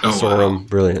North Sorum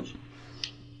Brilliant.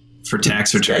 For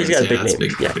tax returns, he's got a big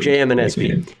name.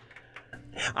 JMNSB.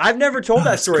 I've never told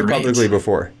that story publicly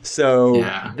before, so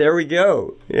there we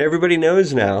go. Everybody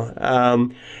knows now.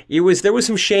 There was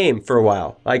some shame for a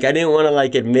while. Like I didn't want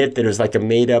to admit that it was like a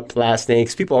made up last name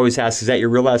because people always ask, "Is that your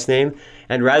real last name?"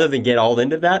 And rather than get all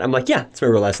into that, I'm like, "Yeah, it's my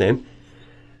real last name,"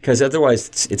 because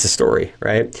otherwise it's a story,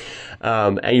 right?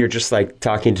 And you're just like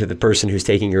talking to the person who's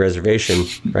taking your reservation,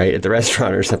 right, at the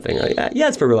restaurant or something. Like, yeah,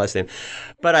 it's my real last name.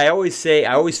 But I always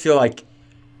feel like.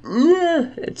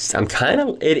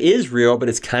 It is real, but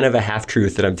it's kind of a half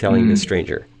truth that I'm telling this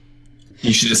stranger.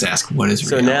 You should just ask, what is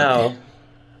reality? So now,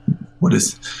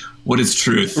 What is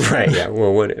truth? Right, yeah.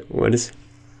 Well, what is...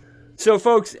 So,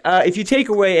 folks, if you take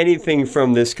away anything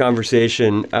from this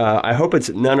conversation, I hope it's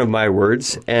none of my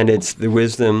words, and it's the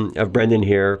wisdom of Brendan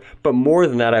here. But more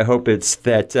than that, I hope it's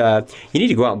that you need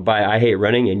to go out and buy I Hate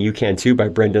Running, and You Can Too by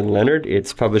Brendan Leonard.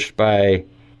 It's published by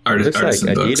Artisan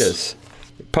Adidas. Books.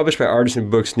 Published by Artisan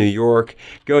Books New York.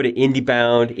 Go to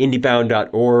IndieBound,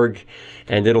 indiebound.org,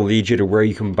 and it'll lead you to where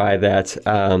you can buy that.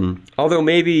 Although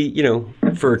maybe,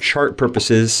 for chart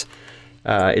purposes,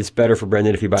 it's better for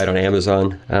Brendan if you buy it on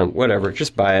Amazon. Whatever,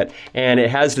 just buy it. And it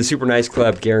has the Super Nice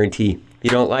Club guarantee. If you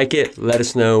don't like it, let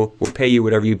us know. We'll pay you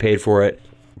whatever you paid for it.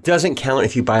 Doesn't count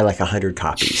if you buy like 100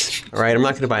 copies. All right, I'm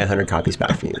not going to buy 100 copies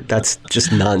back from you. That's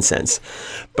just nonsense.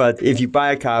 But if you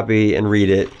buy a copy and read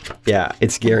it, yeah,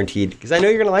 it's guaranteed. Because I know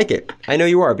you're going to like it. I know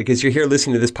you are, because you're here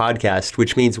listening to this podcast,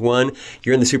 which means, one,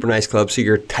 you're in the Super Nice Club, so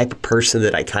you're a type of person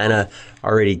that I kind of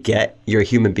already get. You're a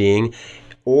human being.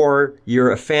 Or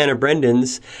you're a fan of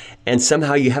Brendan's and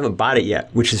somehow you haven't bought it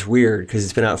yet, which is weird because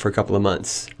it's been out for a couple of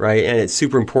months, right? And it's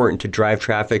super important to drive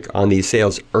traffic on these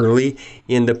sales early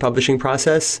in the publishing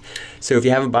process. So if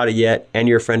you haven't bought it yet and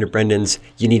you're a friend of Brendan's,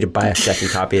 you need to buy a second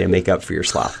copy to make up for your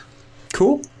sloth.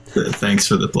 Cool? Thanks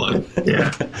for the plug.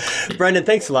 Yeah. Brendan,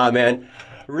 thanks a lot, man.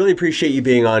 I really appreciate you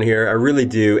being on here. I really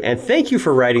do. And thank you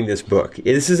for writing this book.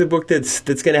 This is a book that's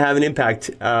going to have an impact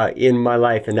in my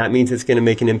life. And that means it's going to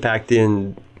make an impact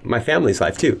in my family's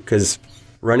life too. Because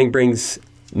running brings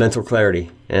mental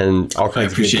clarity and all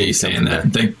kinds of I appreciate you saying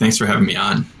that. Thanks for having me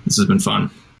on. This has been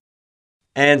fun.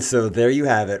 And so there you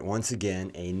have it. Once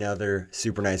again, another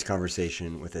super nice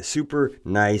conversation with a super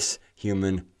nice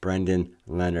human, Brendan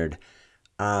Leonard.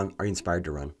 Are you inspired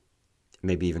to run?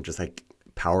 Maybe even just like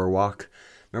power walk?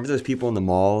 Remember those people in the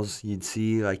malls you'd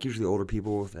see, like usually older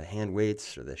people with the hand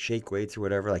weights or the shake weights or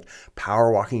whatever, like power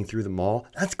walking through the mall?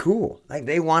 That's cool. Like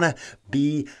they want to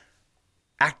be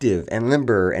active and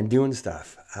limber and doing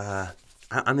stuff.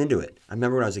 I'm into it. I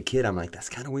remember when I was a kid, I'm like, that's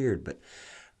kind of weird, but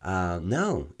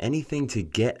no, anything to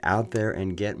get out there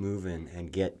and get moving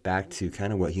and get back to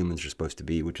kind of what humans are supposed to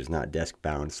be, which is not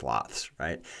desk-bound sloths,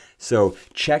 right? So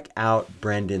check out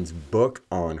Brendan's book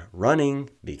on running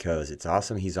because it's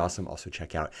awesome. He's awesome. Also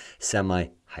check out semi-rad.com.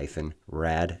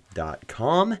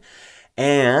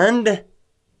 And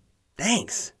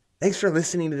thanks for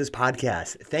listening to this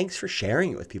podcast. Thanks for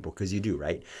sharing it with people because you do,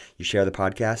 right? You share the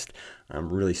podcast. I'm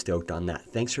really stoked on that.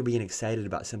 Thanks for being excited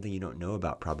about something you don't know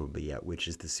about probably yet, which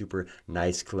is the Super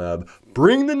Nice Club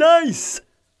Bring the Nice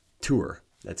tour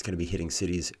that's going to be hitting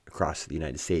cities across the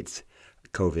United States,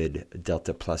 COVID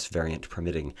Delta Plus variant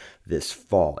permitting, this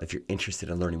fall. If you're interested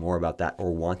in learning more about that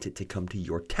or want it to come to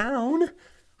your town,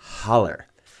 holler.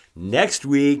 Next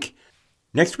week's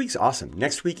awesome.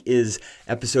 Next week is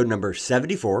episode number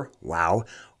 74, wow,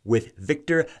 with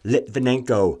Victor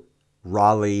Litvinenko,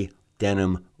 Raleigh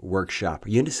Denim Workshop. Are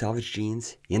you into salvage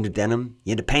jeans? You into denim?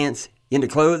 You into pants? You into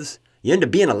clothes? You into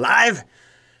being alive?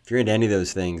 If you're into any of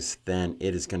those things, then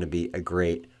it is going to be a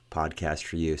great podcast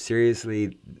for you.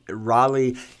 Seriously,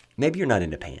 Raleigh, maybe you're not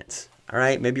into pants. All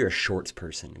right, maybe you're a shorts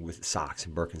person with socks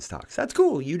and Birkenstocks. That's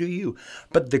cool. You do you.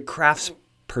 But the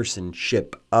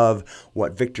craftspersonship of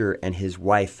what Victor and his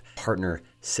wife, partner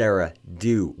Sarah,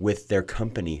 do with their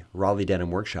company, Raleigh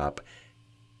Denim Workshop,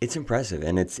 it's impressive,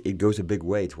 and it goes a big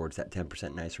way towards that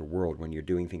 10% nicer world when you're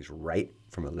doing things right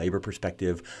from a labor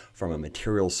perspective, from a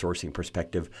material sourcing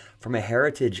perspective, from a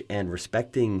heritage and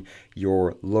respecting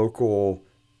your local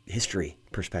history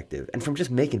perspective, and from just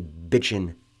making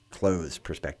bitchin' clothes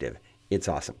perspective. It's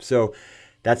awesome. So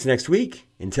that's next week.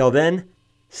 Until then,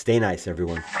 stay nice,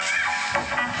 everyone.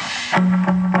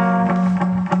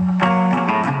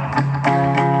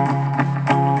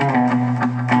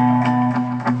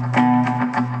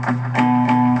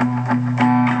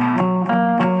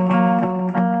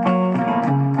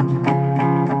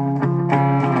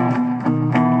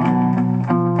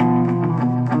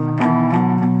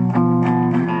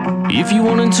 If you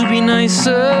wanted to be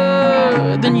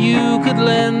nicer, then you could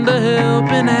lend a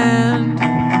helping hand.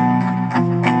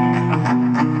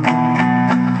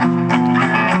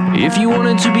 If you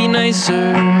wanted to be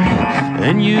nicer,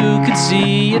 then you could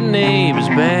see your neighbor's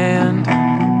band.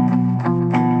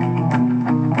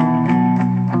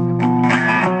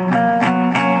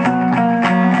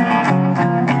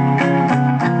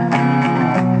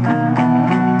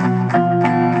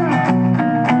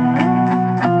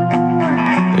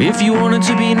 If you wanted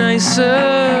to be nicer,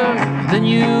 then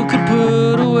you could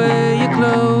put away your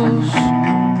clothes.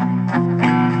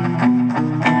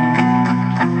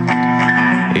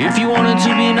 If you wanted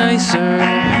to be nicer,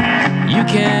 you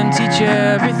can teach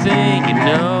everything you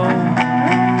know.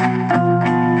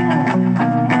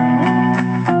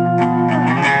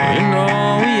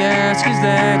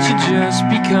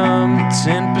 become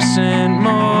 10%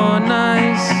 more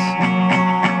nice.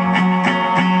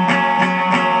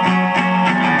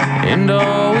 And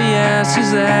all we ask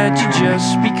is that you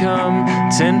just become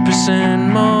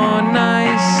 10% more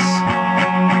nice.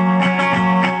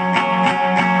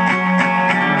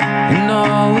 And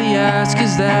all we ask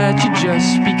is that you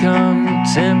just become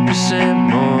 10%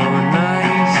 more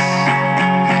nice.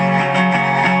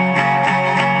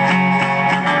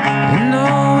 And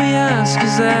all we ask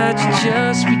is that you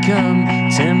just become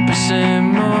 10%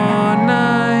 more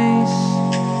nice.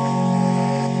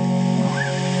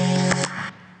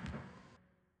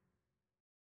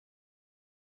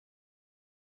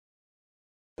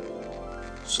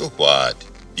 So what?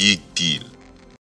 Big deal.